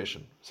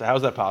generation. So how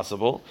is that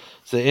possible?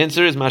 So the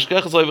answer is the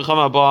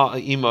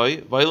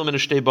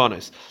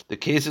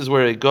cases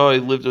where a guy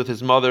lived with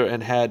his mother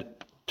and had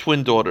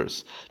twin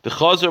daughters. And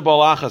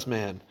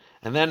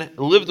then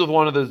lived with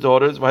one of those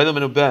daughters,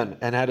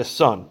 and had a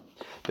son.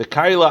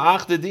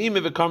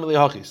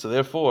 So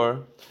therefore,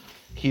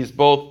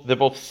 they're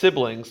both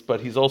siblings,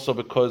 but he's also,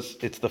 because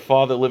it's the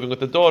father living with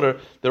the daughter,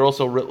 they're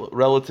also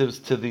relatives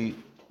to the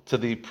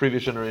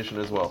previous generation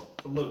as well.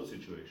 It's a load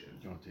situation.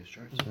 You want these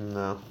shirts?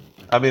 No.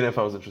 I mean, if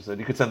I was interested,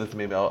 you could send it to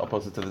me. I'll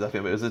post it to the Daf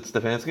Yomi. Is it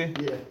Stefanski?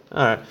 Yeah.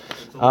 All right.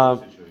 It's a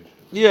load situation.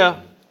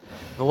 Yeah.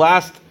 The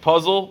last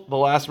puzzle, the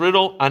last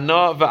riddle.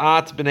 Ana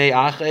va'at b'nei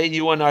ache.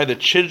 You and I are the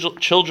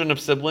children of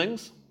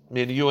siblings. I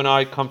mean, you and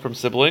I come from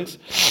siblings.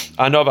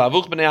 Ana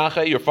va'avuch b'nei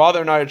ache. Your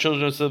father and I are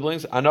children of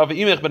siblings. Ana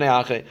v'imech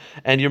b'nei ache.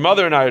 And your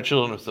mother and I are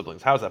children of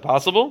siblings. How is that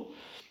possible?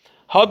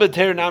 So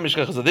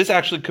this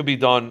actually could be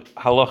done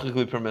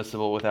halachically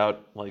permissible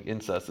without like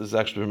incest. This is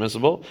actually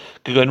permissible.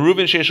 You have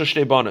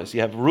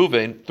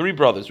Reuven, three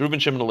brothers, Reuven,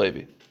 Shimon, and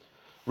Levi.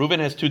 Reuven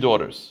has two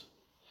daughters.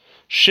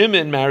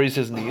 Shimon marries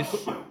his niece.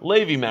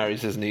 Levi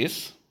marries his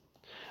niece.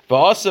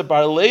 V'asa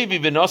bar Levi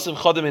v'nosav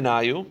chodem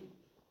inayu.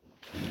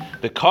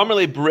 V'kamer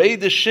lebrei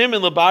de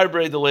Shimon lebar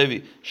brei de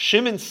Levi.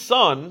 Shimon's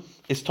son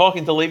is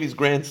talking to Levi's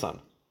grandson.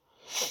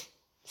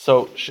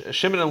 So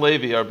Shimon and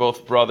Levi are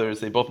both brothers.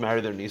 They both marry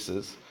their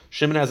nieces.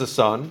 Shimon has a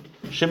son.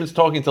 Shimon's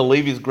talking to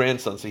Levi's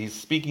grandson, so he's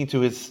speaking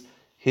to his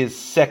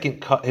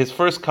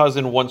first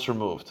cousin once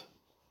removed.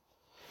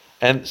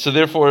 And so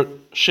therefore,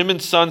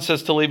 Shimon's son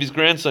says to Levi's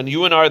grandson,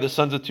 "You and I are the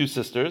sons of two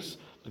sisters,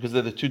 because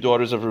they're the two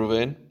daughters of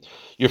Reuven.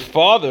 Your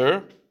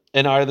father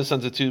and I are the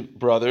sons of two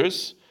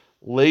brothers,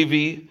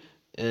 Levi,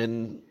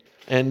 and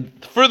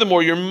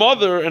furthermore, your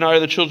mother and I are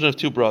the children of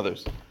two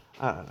brothers."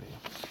 I don't know.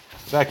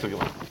 Back to the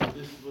Gemara.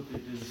 This is what they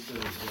did instead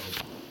of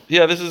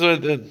Yeah, this is what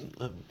it did.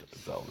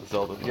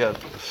 Zelda. Yeah.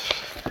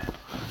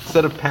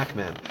 Instead of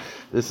Pac-Man,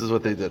 this is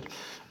what they did.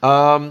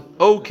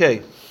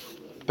 Okay.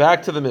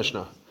 back to the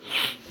Mishnah.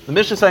 The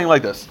Mishnah is saying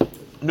like this.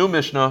 New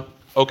Mishnah.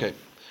 Okay.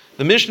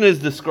 The Mishnah is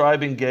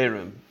describing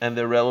Gerim and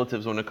their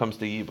relatives when it comes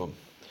to Yibum.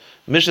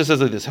 The Mishnah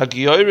says like this.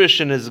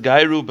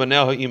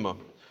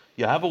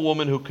 You have a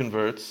woman who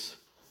converts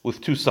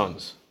with two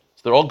sons.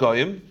 So they're all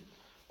Goyim.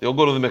 They all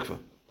go to the mikveh.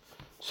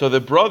 So they're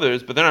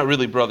brothers, but they're not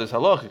really brothers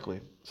halachically.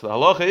 So the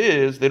halacha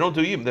is they don't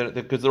do Yibum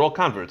because they're all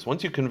converts.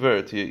 Once you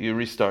convert, you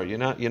restart. You're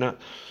not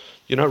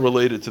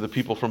related to the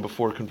people from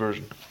before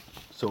conversion.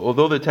 So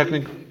although they're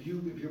technically... If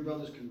your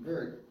brothers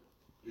convert,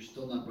 you're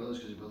still not brothers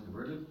because you're both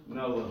converted?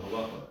 No, the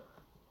halacha.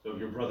 So if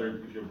your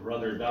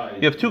brother dies...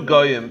 You have two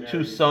Goyim,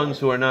 two sons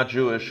who are not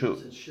Jewish. Who?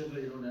 Is it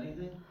shiva, you don't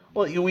anything?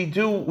 Well, we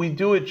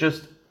do it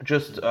just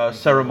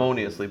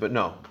ceremoniously, but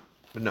no,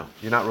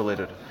 you're not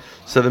related.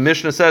 So the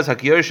Mishnah says,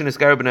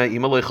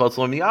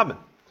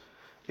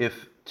 if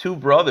two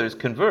brothers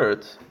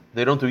convert,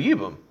 they don't do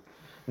Yibum.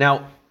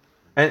 Now,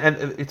 and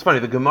it's funny,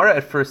 the Gemara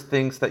at first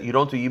thinks that you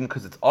don't do Yibum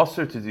because it's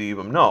usher to do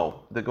Yibum. No,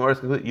 the Gemara is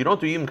concluded, you don't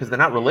do Yibum because they're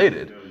not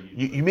related.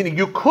 You meaning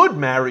you could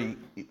marry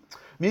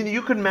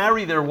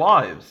their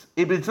wives,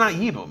 but it's not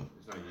Yibum.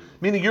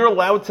 Meaning you're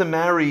allowed to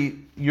marry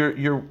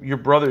your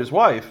brother's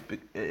wife.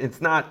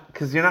 It's not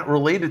because you're not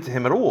related to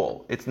him at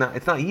all. It's not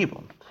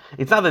Yibum.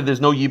 It's not that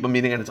there's no Yibum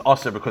meaning and it's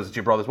also because it's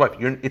your brother's wife.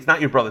 It's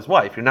not your brother's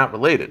wife. You're not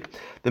related.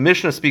 The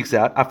Mishnah speaks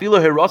out.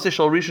 Afilo herase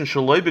shel rishon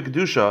shaloi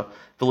b'kedusha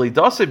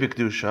v'leidase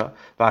b'kedusha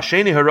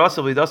v'asheni herase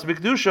v'leidase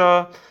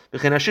b'kedusha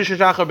v'chen hashish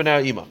shachar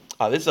b'nei ima.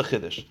 This is a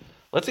chiddush.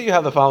 Let's say you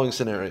have the following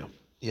scenario.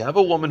 You have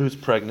a woman who's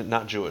pregnant,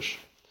 not Jewish.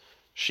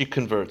 She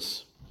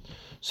converts.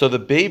 So the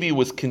baby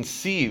was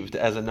conceived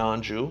as a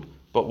non-Jew,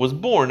 but was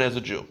born as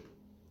a Jew.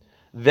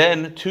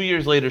 Then 2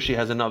 years later, she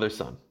has another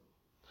son.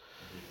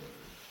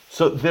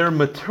 So they're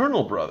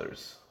maternal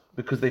brothers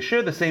because they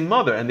share the same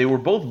mother and they were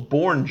both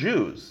born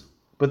Jews,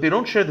 but they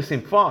don't share the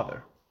same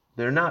father.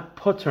 They're not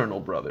paternal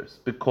brothers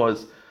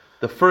because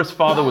the first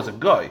father was a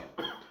guy.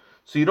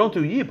 So you don't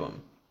do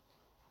Yibum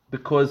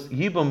because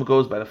Yibum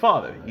goes by the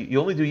father. You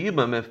only do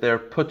Yibum if they're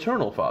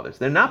paternal fathers.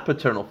 They're not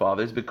paternal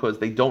fathers because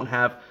they don't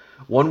have...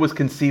 One was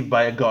conceived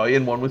by a guy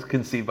and one was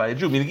conceived by a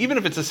Jew. Meaning, even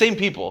if it's the same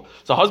people,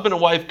 so husband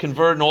and wife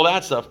convert and all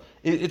that stuff,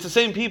 it's the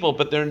same people,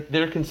 but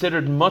they're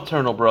considered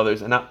maternal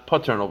brothers and not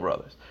paternal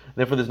brothers.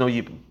 Therefore, there's no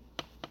Yibum.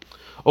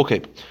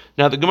 Okay,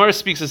 now the Gemara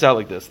speaks this out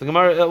like this. The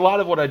Gemara, a lot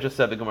of what I just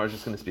said, the Gemara is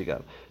just going to speak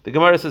out. The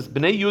Gemara says,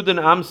 Bnei Yudin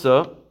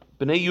Amsa,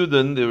 Bnei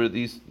Yudin, there were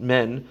these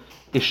men,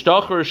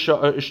 Ishtacher,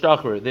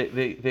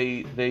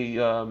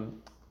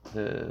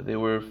 they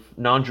were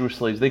non-Jewish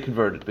slaves. They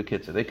converted.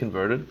 Bekitzer, they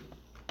converted.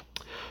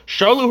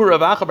 Shaluhu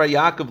Rav Acha bar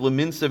Yaakov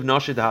leminsev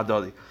nashid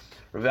hadadi.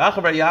 Rav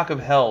Acha bar Yaakov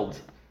held.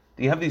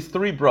 You have these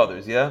three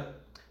brothers, yeah,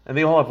 and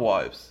they all have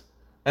wives.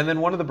 And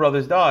then one of the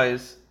brothers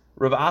dies.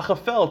 Rav Acha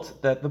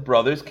felt that the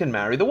brothers can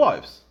marry the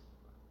wives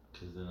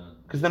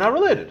because they're not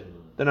related.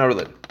 They're not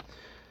related.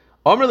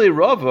 Amrli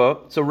Rava.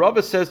 So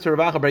Rava says to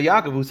Rav Acha bar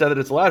Yaakov, who said that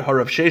it's allowed,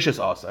 Harav Sheshes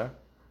Aser,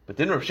 but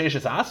didn't Rav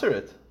Sheshes Aser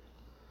it?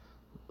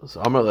 So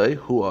Amrli,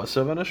 who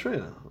Aser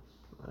v'Nashrina.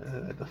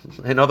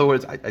 In other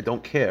words, I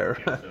don't care.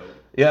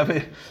 Yeah, I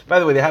mean, by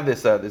the way, they have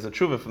this. There's a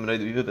tshuva from the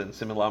Neidu Yehuda in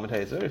Siman Lamed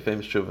Hey. It's a very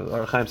famous tshuva.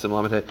 Or Chaim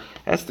Siman Lamed Hey.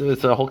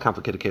 It's a whole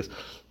complicated case.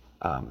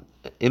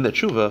 In the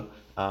tshuva,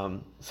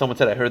 someone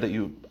said, "I heard that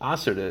you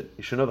answered it.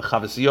 You should know the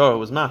Chavas Yair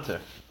was matter."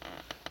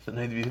 So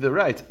the Neidu Yehuda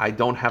writes, "I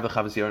don't have the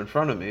Chavas Yair in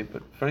front of me,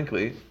 but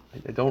frankly,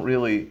 I don't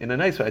really, in a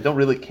nice way, I don't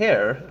really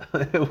care.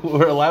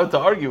 We're allowed to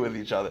argue with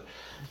each other.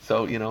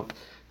 So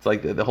It's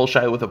like the whole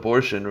shayla with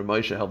abortion. Rav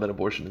Moshe held that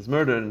abortion is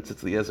murder, and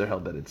Tzitz Eliezer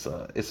held that it's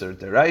Isser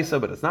Deraisa,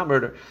 but it's not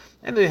murder.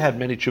 And they had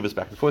many tshuvas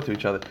back and forth to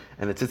each other.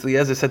 And the Tzitz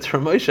Eliezer said to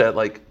Rav Moshe,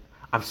 like,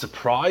 I'm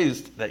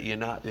surprised that you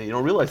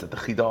don't realize that the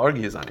Chida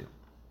argues on you.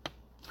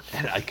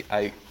 And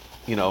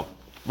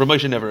Rav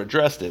Moshe never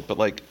addressed it, but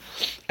like,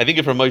 I think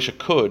if Rav Moshe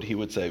could, he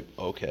would say,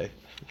 okay.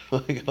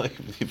 like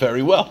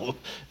very well.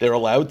 They're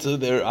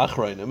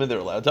achrayim and they're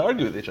allowed to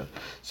argue with each other.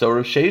 So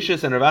Rav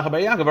Sheshes and Rav Acha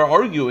bar Yaakov are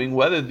arguing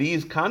whether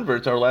these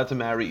converts are allowed to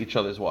marry each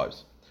other's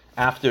wives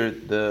after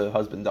the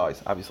husband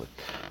dies, obviously.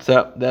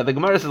 So the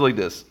Gemara says like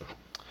this: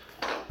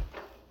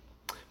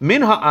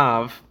 Min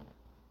ha'av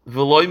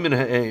v'loy min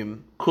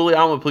ha'em kuli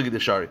alma pligi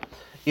deshari.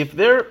 If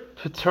they're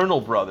paternal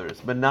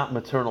brothers but not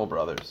maternal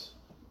brothers,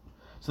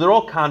 so they're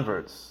all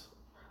converts,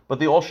 but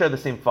they all share the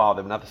same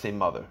father but not the same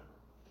mother,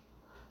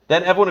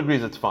 then everyone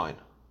agrees it's fine.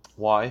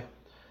 Why?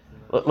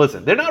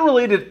 Listen, they're not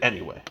related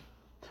anyway.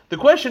 The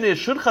question is,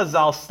 should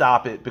Chazal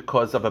stop it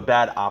because of a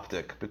bad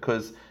optic?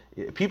 Because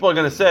people are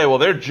going to say, well,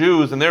 they're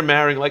Jews and they're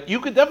marrying. Like, you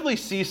could definitely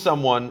see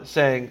someone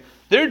saying,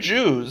 they're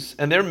Jews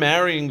and they're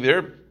marrying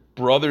their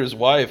brother's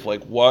wife.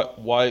 Like,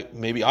 what? Why?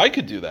 Maybe I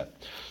could do that.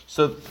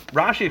 So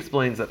Rashi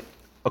explains that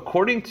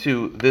according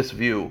to this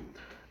view,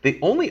 they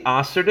only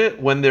assered it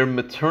when they're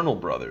maternal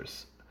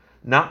brothers,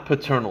 not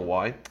paternal.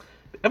 Why?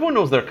 Everyone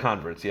knows they're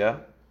converts, yeah?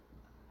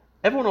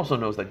 Everyone also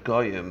knows that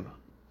Goyim,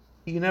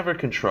 you never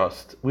can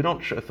trust.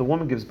 If the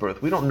woman gives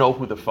birth, we don't know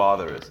who the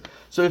father is.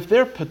 So if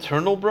they're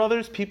paternal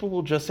brothers, people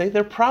will just say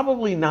they're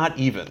probably not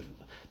even.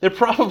 they're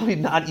probably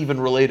not even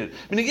related.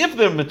 Meaning, if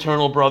they're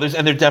maternal brothers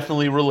and they're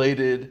definitely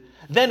related,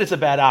 then it's a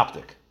bad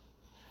optic.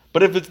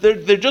 But if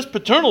they're just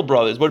paternal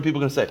brothers, what are people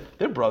going to say?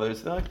 They're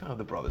brothers. They're like, oh,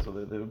 they're brothers.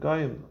 Well, they're a guy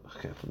and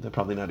okay, they're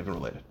probably not even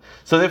related.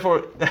 So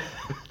therefore,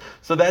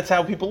 so that's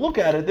how people look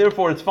at it.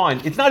 Therefore, it's fine.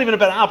 It's not even a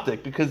bad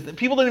optic because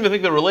people don't even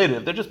think they're related.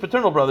 If they're just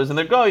paternal brothers and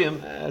they're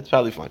goyim, it's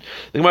probably fine.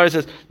 The Gemara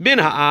says, "Bin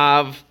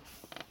ha'av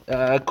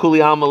kuli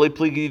alma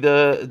lepligi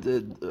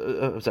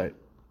sorry."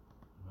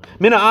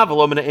 Mina av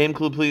v'lo mina aim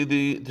klupli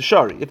the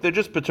shari. If they're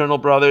just paternal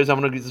brothers,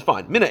 everyone agrees it's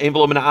fine. Mina aim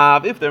v'lo mina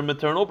av. If they're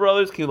maternal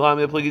brothers, ki l'am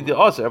pligi the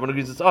aser. Everyone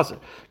agrees it's aser.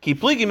 Ki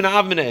pligi mina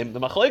av mina aim. The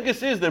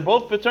machlekes is they're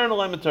both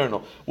paternal and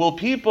maternal. Will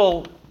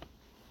people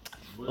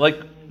like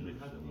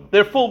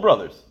they're full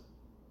brothers?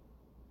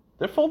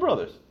 They're full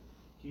brothers.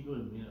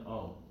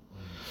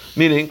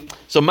 Meaning,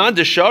 so man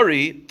de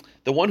shari,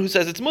 the one who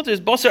says it's mutter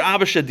is basar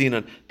abba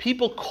shadinan.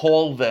 People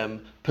call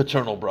them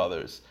paternal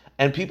brothers.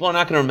 And people are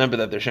not going to remember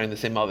that they're sharing the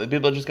same mother.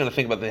 People are just going to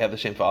think about they have the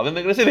same father. And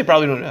they're going to say they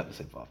probably don't have the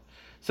same father.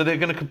 So they're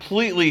going to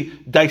completely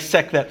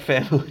dissect that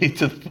family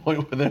to the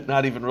point where they're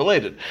not even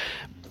related.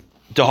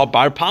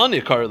 Bar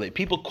Pliny correlate.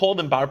 People call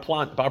them Bar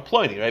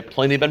Pliny, right?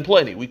 Pliny ben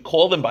Pliny. We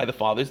call them by the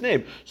father's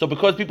name. So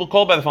because people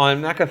call by the father,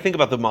 they're not going to think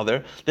about the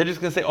mother. They're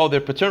just going to say, oh,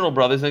 they're paternal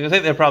brothers. And they're going to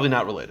say they're probably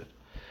not related.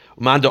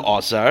 Manda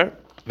Asar.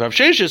 Rav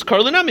Sheshes,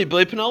 Karlinami,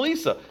 Blei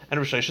Penalisa. And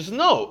Rav Sheshes says,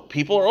 no,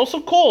 people are also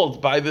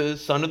called by the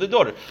son or the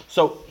daughter.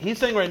 So he's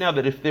saying right now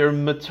that if they're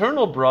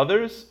maternal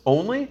brothers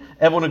only,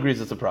 everyone agrees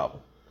it's a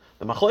problem.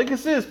 The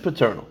machlekes is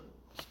paternal.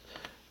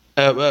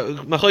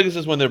 Machlekes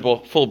is when they're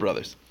both full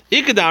brothers.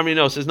 Ikadamri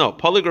no says no.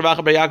 Polig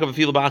Ravacha Bar Yaakov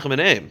Afilu Ba'achim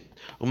and Aim.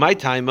 Umay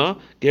Taima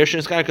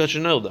Gershon Skar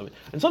Kachanil.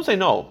 And some say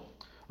no.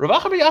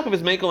 Ravacha Bar Yaakov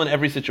is makel in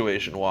every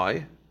situation.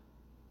 Why?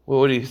 Well,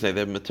 what do you say?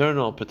 They're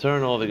maternal,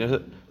 paternal.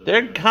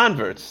 They're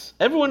converts.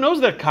 Everyone knows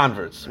they're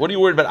converts. What are you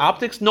worried about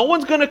optics? No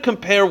one's going to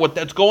compare what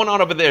that's going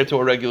on over there to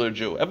a regular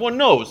Jew. Everyone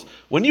knows.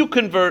 When you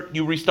convert,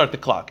 you restart the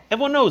clock.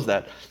 Everyone knows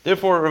that.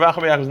 Therefore, Rav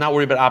Acha bar Yaakov is not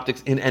worried about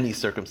optics in any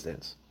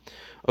circumstance.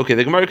 Okay,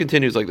 the Gemara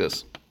continues like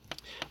this.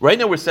 Right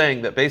now we're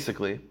saying that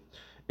basically,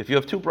 if you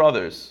have two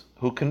brothers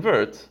who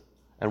convert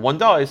and one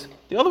dies,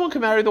 the other one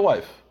can marry the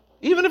wife.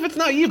 Even if it's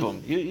not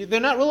Yibum. They're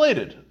not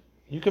related.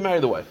 You can marry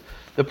the wife.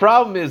 The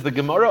problem is the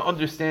Gemara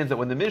understands that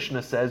when the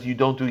Mishnah says you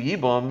don't do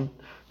Yibum,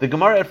 the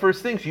Gemara at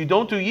first thinks you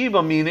don't do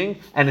Yibum, meaning,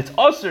 and it's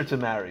usher to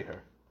marry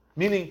her.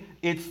 Meaning,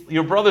 it's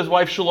your brother's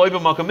wife, Shaloi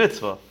b'Makom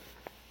Mitzvah.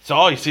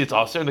 So, you see it's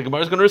usher, and the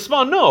Gemara is going to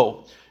respond,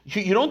 no.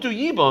 You don't do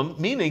Yibum,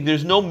 meaning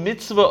there's no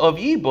mitzvah of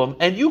Yibum,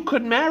 and you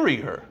could marry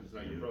her.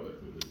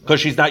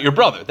 Because she's not your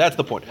brother. That's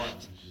the point.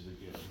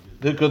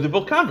 Because they're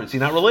both converts, you're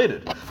not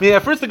related. I mean,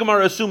 at first the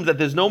Gemara assumes that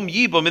there's no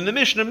Yibum, and the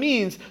Mishnah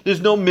means there's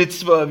no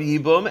mitzvah of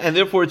Yibum, and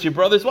therefore it's your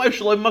brother's wife,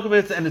 Shalom Makom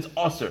Mitzvah, and it's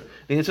Aser.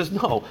 And it says,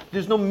 no,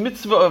 there's no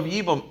mitzvah of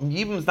Yibum.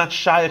 Yibum's not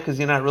Shayach because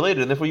you're not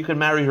related, and therefore you can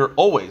marry her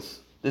always.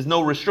 There's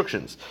no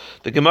restrictions.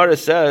 The Gemara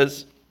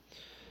says,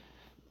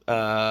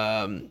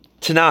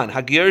 Tanan,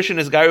 Hagirishin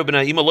is Gairu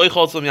B'nai Ima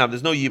Loichol Tzom Yam.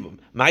 There's no Yibum.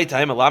 My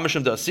time,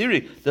 Alamashim Da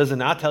Asiri. Does it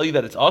not tell you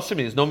that it's Asir?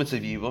 Means there's no mitzvah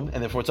of Yibum,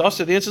 and therefore it's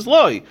Asir. The answer is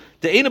Loi.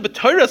 De'ena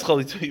B'Torah's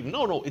Chalitz Yibum.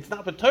 No, it's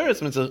not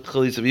B'Torah's mitzvah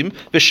Chalitz Yibum.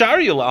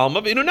 B'Shari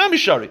Alma, B'Inu Nami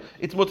Shari.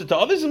 It's mutter to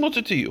others and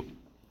mutter to you.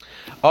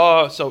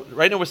 So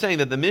right now we're saying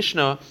that the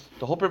Mishnah,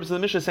 the whole purpose of the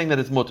Mishnah is saying that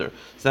it's mutter.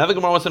 So now the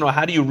Gemara wants to know,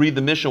 how do you read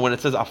the Mishnah when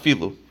it says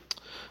Afilu?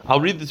 I'll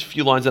read these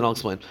few lines and I'll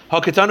explain.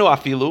 Haketanu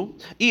afilu,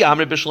 I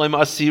amre b'shleim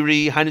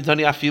asiri,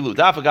 hanitani afilu.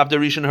 Daf agav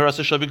derishin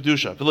harasa shel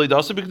b'kedusha, v'lo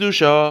yidasa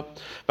b'kedusha,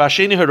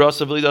 v'asheni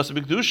harasa v'lo yidasa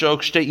b'kedusha,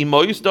 k'shtei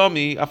imo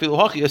yisdami afilu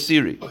hachi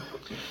asiri.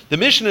 The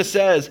Mishnah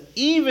says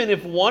even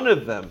if one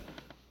of them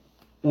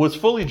was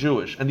fully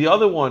Jewish and the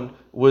other one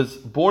was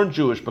born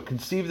Jewish but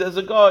conceived as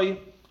a guy,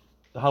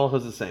 the halacha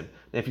is the same.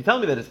 Now, if you tell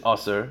me that it's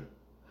aser,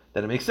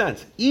 then it makes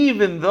sense.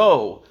 Even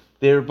though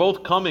they're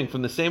both coming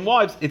from the same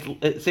wives,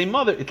 it's same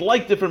mother. It's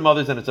like different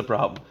mothers, and it's a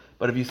problem.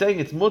 But if you're saying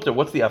it's mutter,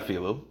 what's the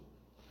afilu?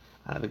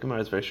 The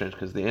Gemara is very strange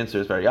because the answer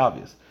is very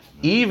obvious.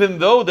 Even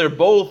though they're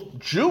both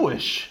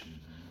Jewish,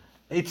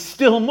 it's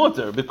still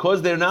mutter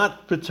because they're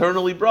not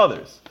paternally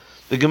brothers.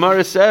 The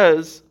Gemara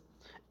says,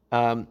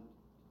 Eliyam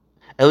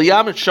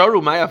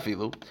sharu my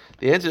afilu.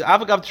 The answer is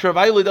avagav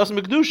travailu doesn't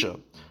mekdusha.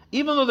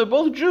 Even though they're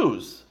both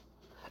Jews,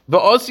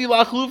 v'osi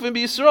lachlufim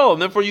b'Yisrael,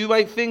 and therefore you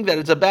might think that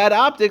it's a bad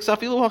optics.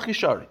 Afilu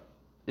hachishari.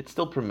 It's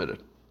still permitted.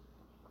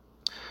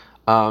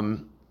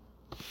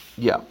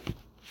 Yeah.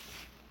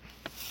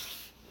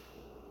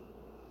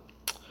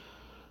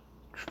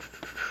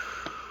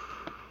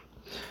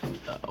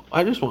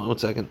 I just want 1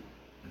 second.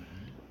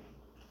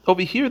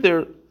 Over here,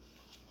 there.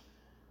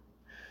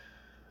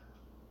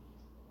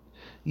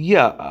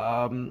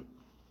 Yeah.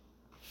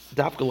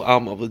 Dafgal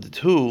Alma of the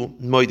two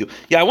Moidu.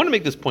 Yeah, I want to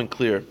make this point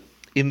clear.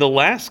 In the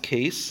last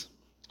case,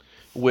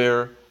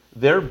 where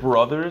they're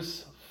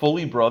brothers,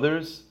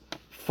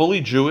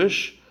 fully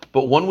Jewish,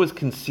 but one was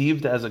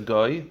conceived as a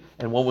guy,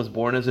 and one was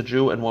born as a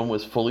Jew, and one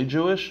was fully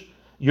Jewish,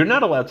 you're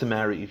not allowed to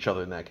marry each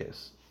other in that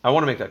case. I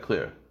want to make that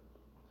clear.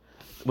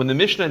 when the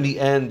Mishnah in the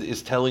end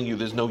is telling you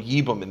there's no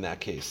yibum in that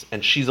case,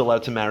 and she's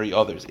allowed to marry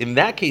others, in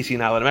that case you're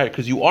not allowed to marry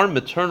because you are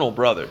maternal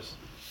brothers.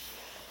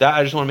 That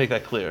I just want to make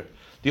that clear.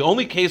 The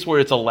only case where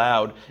it's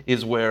allowed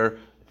is where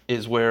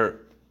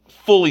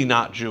fully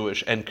not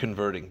Jewish and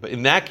converting. But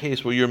in that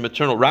case where you're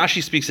maternal,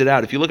 Rashi speaks it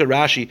out. If you look at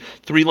Rashi,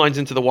 3 lines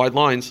into the wide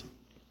lines,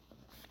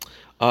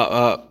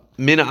 V'dafka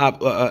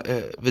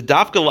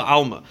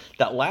la'alma.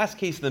 That last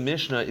case in the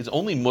Mishnah is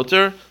only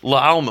mutter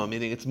la'alma,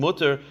 meaning it's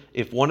mutter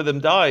if one of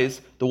them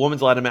dies, the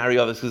woman's allowed to marry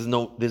others because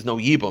there's no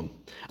yibum.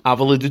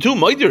 Avalidutu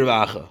moidir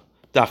vacha.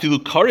 Dafilu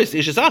karis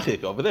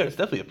ishesachik. Over there, it's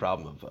definitely a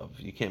problem of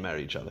you can't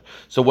marry each other.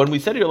 So when we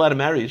said you're allowed to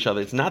marry each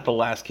other, it's not the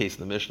last case in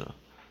the Mishnah.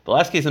 The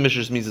last case in the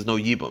Mishnah just means there's no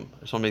yibum.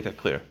 I just want to make that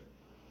clear.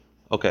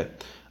 Okay.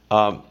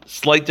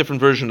 Slight different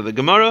version of the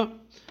Gemara.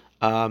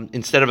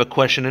 Instead of a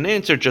question and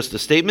answer, just a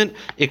statement.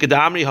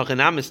 Ikadamri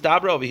hachanam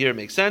mistabra. Over here it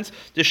makes sense.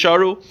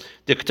 Disharu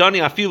diktani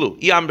afilu.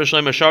 Iam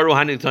b'shlema sharu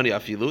hani diktani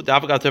afilu.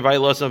 Davagat tevai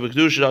losam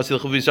v'kedusha asil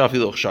chavisa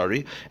afilu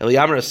chshari.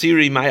 Eliyamar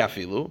asiri may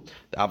afilu.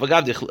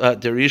 Davagat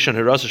derishan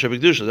hirasa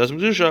shebekdusha. Das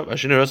bekdusha.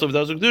 Ashin hirasa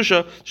v'das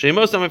bekdusha.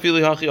 Sheimosam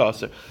afilu hachi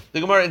aser.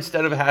 The Gemara,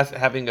 instead of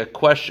having a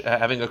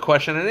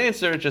question and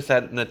answer, it just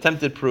had an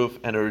attempted proof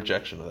and a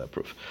rejection of that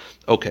proof.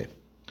 Okay,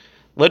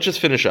 let's just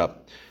finish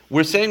up.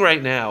 We're saying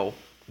right now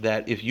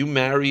that if you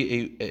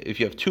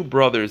have 2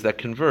 brothers that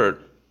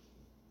convert,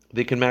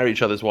 they can marry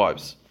each other's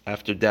wives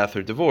after death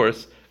or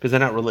divorce because they're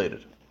not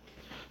related.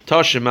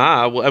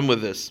 Tashima, we'll end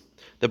with this.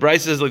 The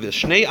Brisa says like this: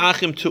 Shnei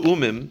achim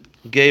tu'umim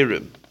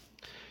geirim.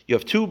 You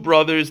have 2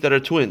 brothers that are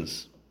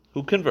twins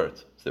who convert.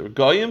 So they were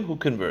goyim who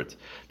convert.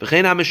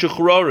 V'chein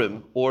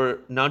ha'meshuchrorim, or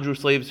non-Jew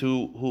slaves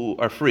who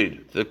are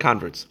freed, the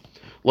converts.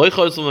 Lo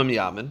yichoslam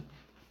yamin.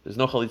 There's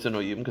no chalitza, no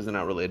yibum because they're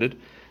not related.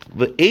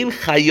 V'ein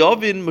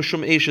chayovin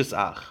mishum eishes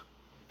ach.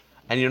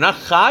 And you're not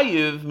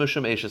chayiv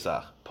mishum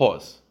eshesach.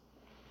 Pause.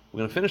 We're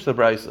going to finish the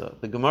brisa.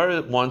 The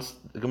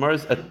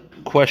Gemara's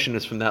question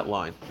is from that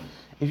line.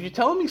 If you're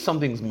telling me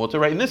something's mutter,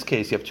 right? In this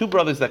case, you have 2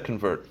 brothers that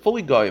convert,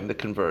 fully goyim that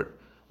convert.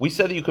 We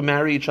said that you can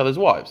marry each other's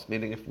wives,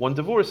 meaning if one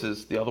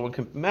divorces, the other one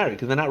can marry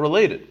because they're not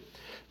related.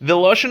 The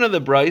lashon of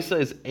the brisa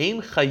is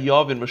ein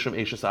chayav in mishum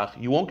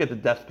eshesach. You won't get the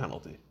death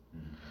penalty.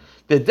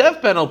 The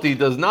death penalty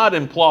does not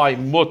imply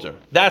mutter.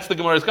 That's the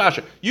Gemara's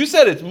kasha. You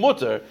said it's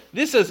mutter.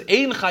 This says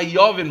ein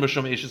chayavin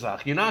mishum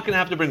eshesach. You're not going to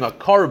have to bring a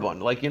carbon.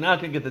 Like you're not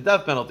going to get the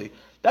death penalty.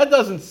 That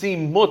doesn't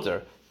seem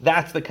mutter.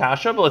 That's the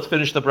kasha. But let's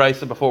finish the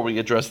brisa before we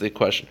address the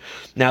question.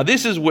 Now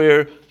this is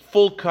where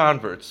full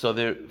converts, so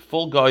they're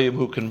full goyim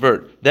who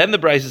convert. Then the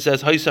brisa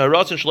says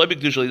ha'isaharatzin shlebik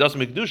kedusha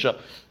lidasim kedusha.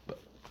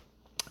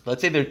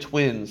 Let's say they're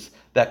twins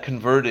that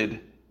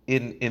converted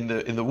in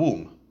the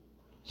womb.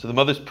 So the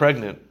mother's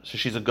pregnant, so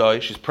she's a guy,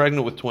 she's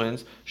pregnant with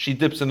twins, she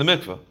dips in the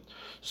mikveh.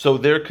 So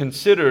they're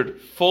considered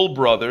full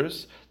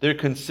brothers, they're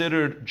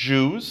considered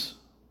Jews,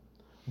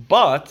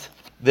 but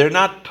they're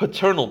not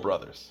paternal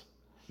brothers.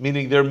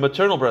 Meaning they're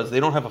maternal brothers, they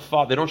don't have a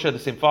father, they don't share the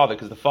same father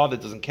because the father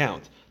doesn't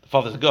count. The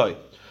father's a guy.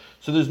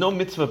 So there's no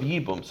mitzvah of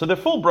yibum. So they're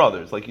full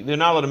brothers, like they're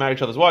not allowed to marry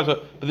each other's wives,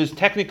 but there's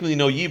technically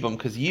no yibum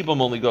because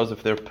yibum only goes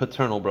if they're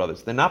paternal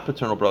brothers. They're not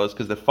paternal brothers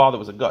because their father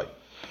was a guy.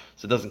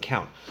 So it doesn't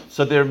count.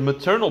 So they're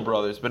maternal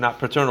brothers, but not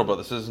paternal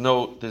brothers. So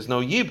there's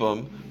no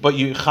yibum, but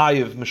you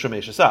chayiv mishum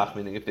eshesach,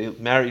 meaning if they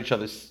marry each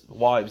other's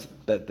wives,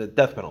 that the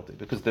death penalty,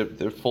 because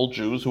they're full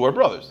Jews who are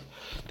brothers.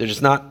 They're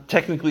just not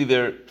technically.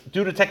 They're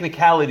due to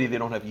technicality, they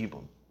don't have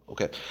yibum.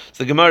 Okay.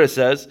 So the Gemara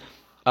says,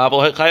 and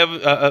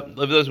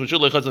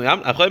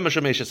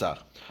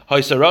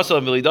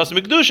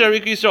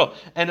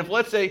if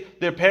let's say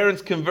their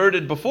parents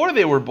converted before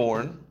they were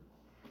born,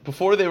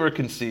 before they were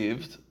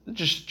conceived,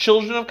 just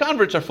children of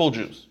converts are full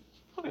Jews.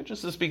 Okay,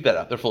 just to speak that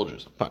out, they're full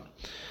Jews. Fine.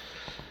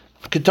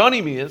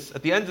 Ketani means,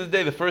 at the end of the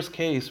day, the first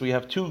case, we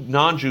have 2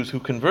 non-Jews who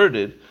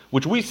converted,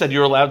 which we said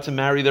you're allowed to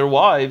marry their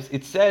wives.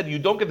 It said you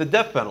don't get the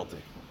death penalty.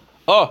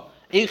 Oh,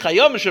 that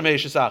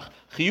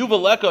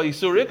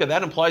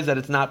implies that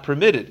it's not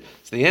permitted.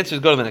 So the answer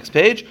is, go to the next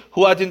page.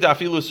 The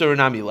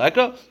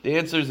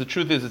answer is, the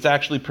truth is, it's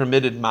actually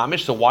permitted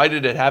mamish. So why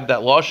did it have that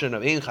lashon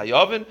of ein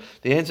chayavin?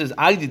 The answer is,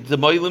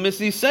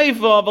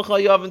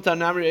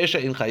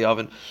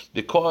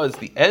 because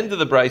the end of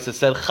the brisa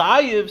said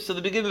chayiv, so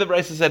the beginning of the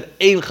brisa said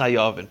ein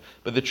chayavin.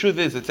 But the truth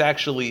is, it's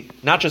actually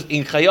not just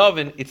ein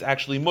chayavin, it's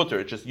actually mutter.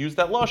 It just used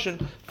that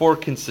lashon for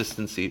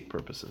consistency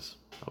purposes.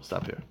 I'll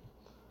stop here.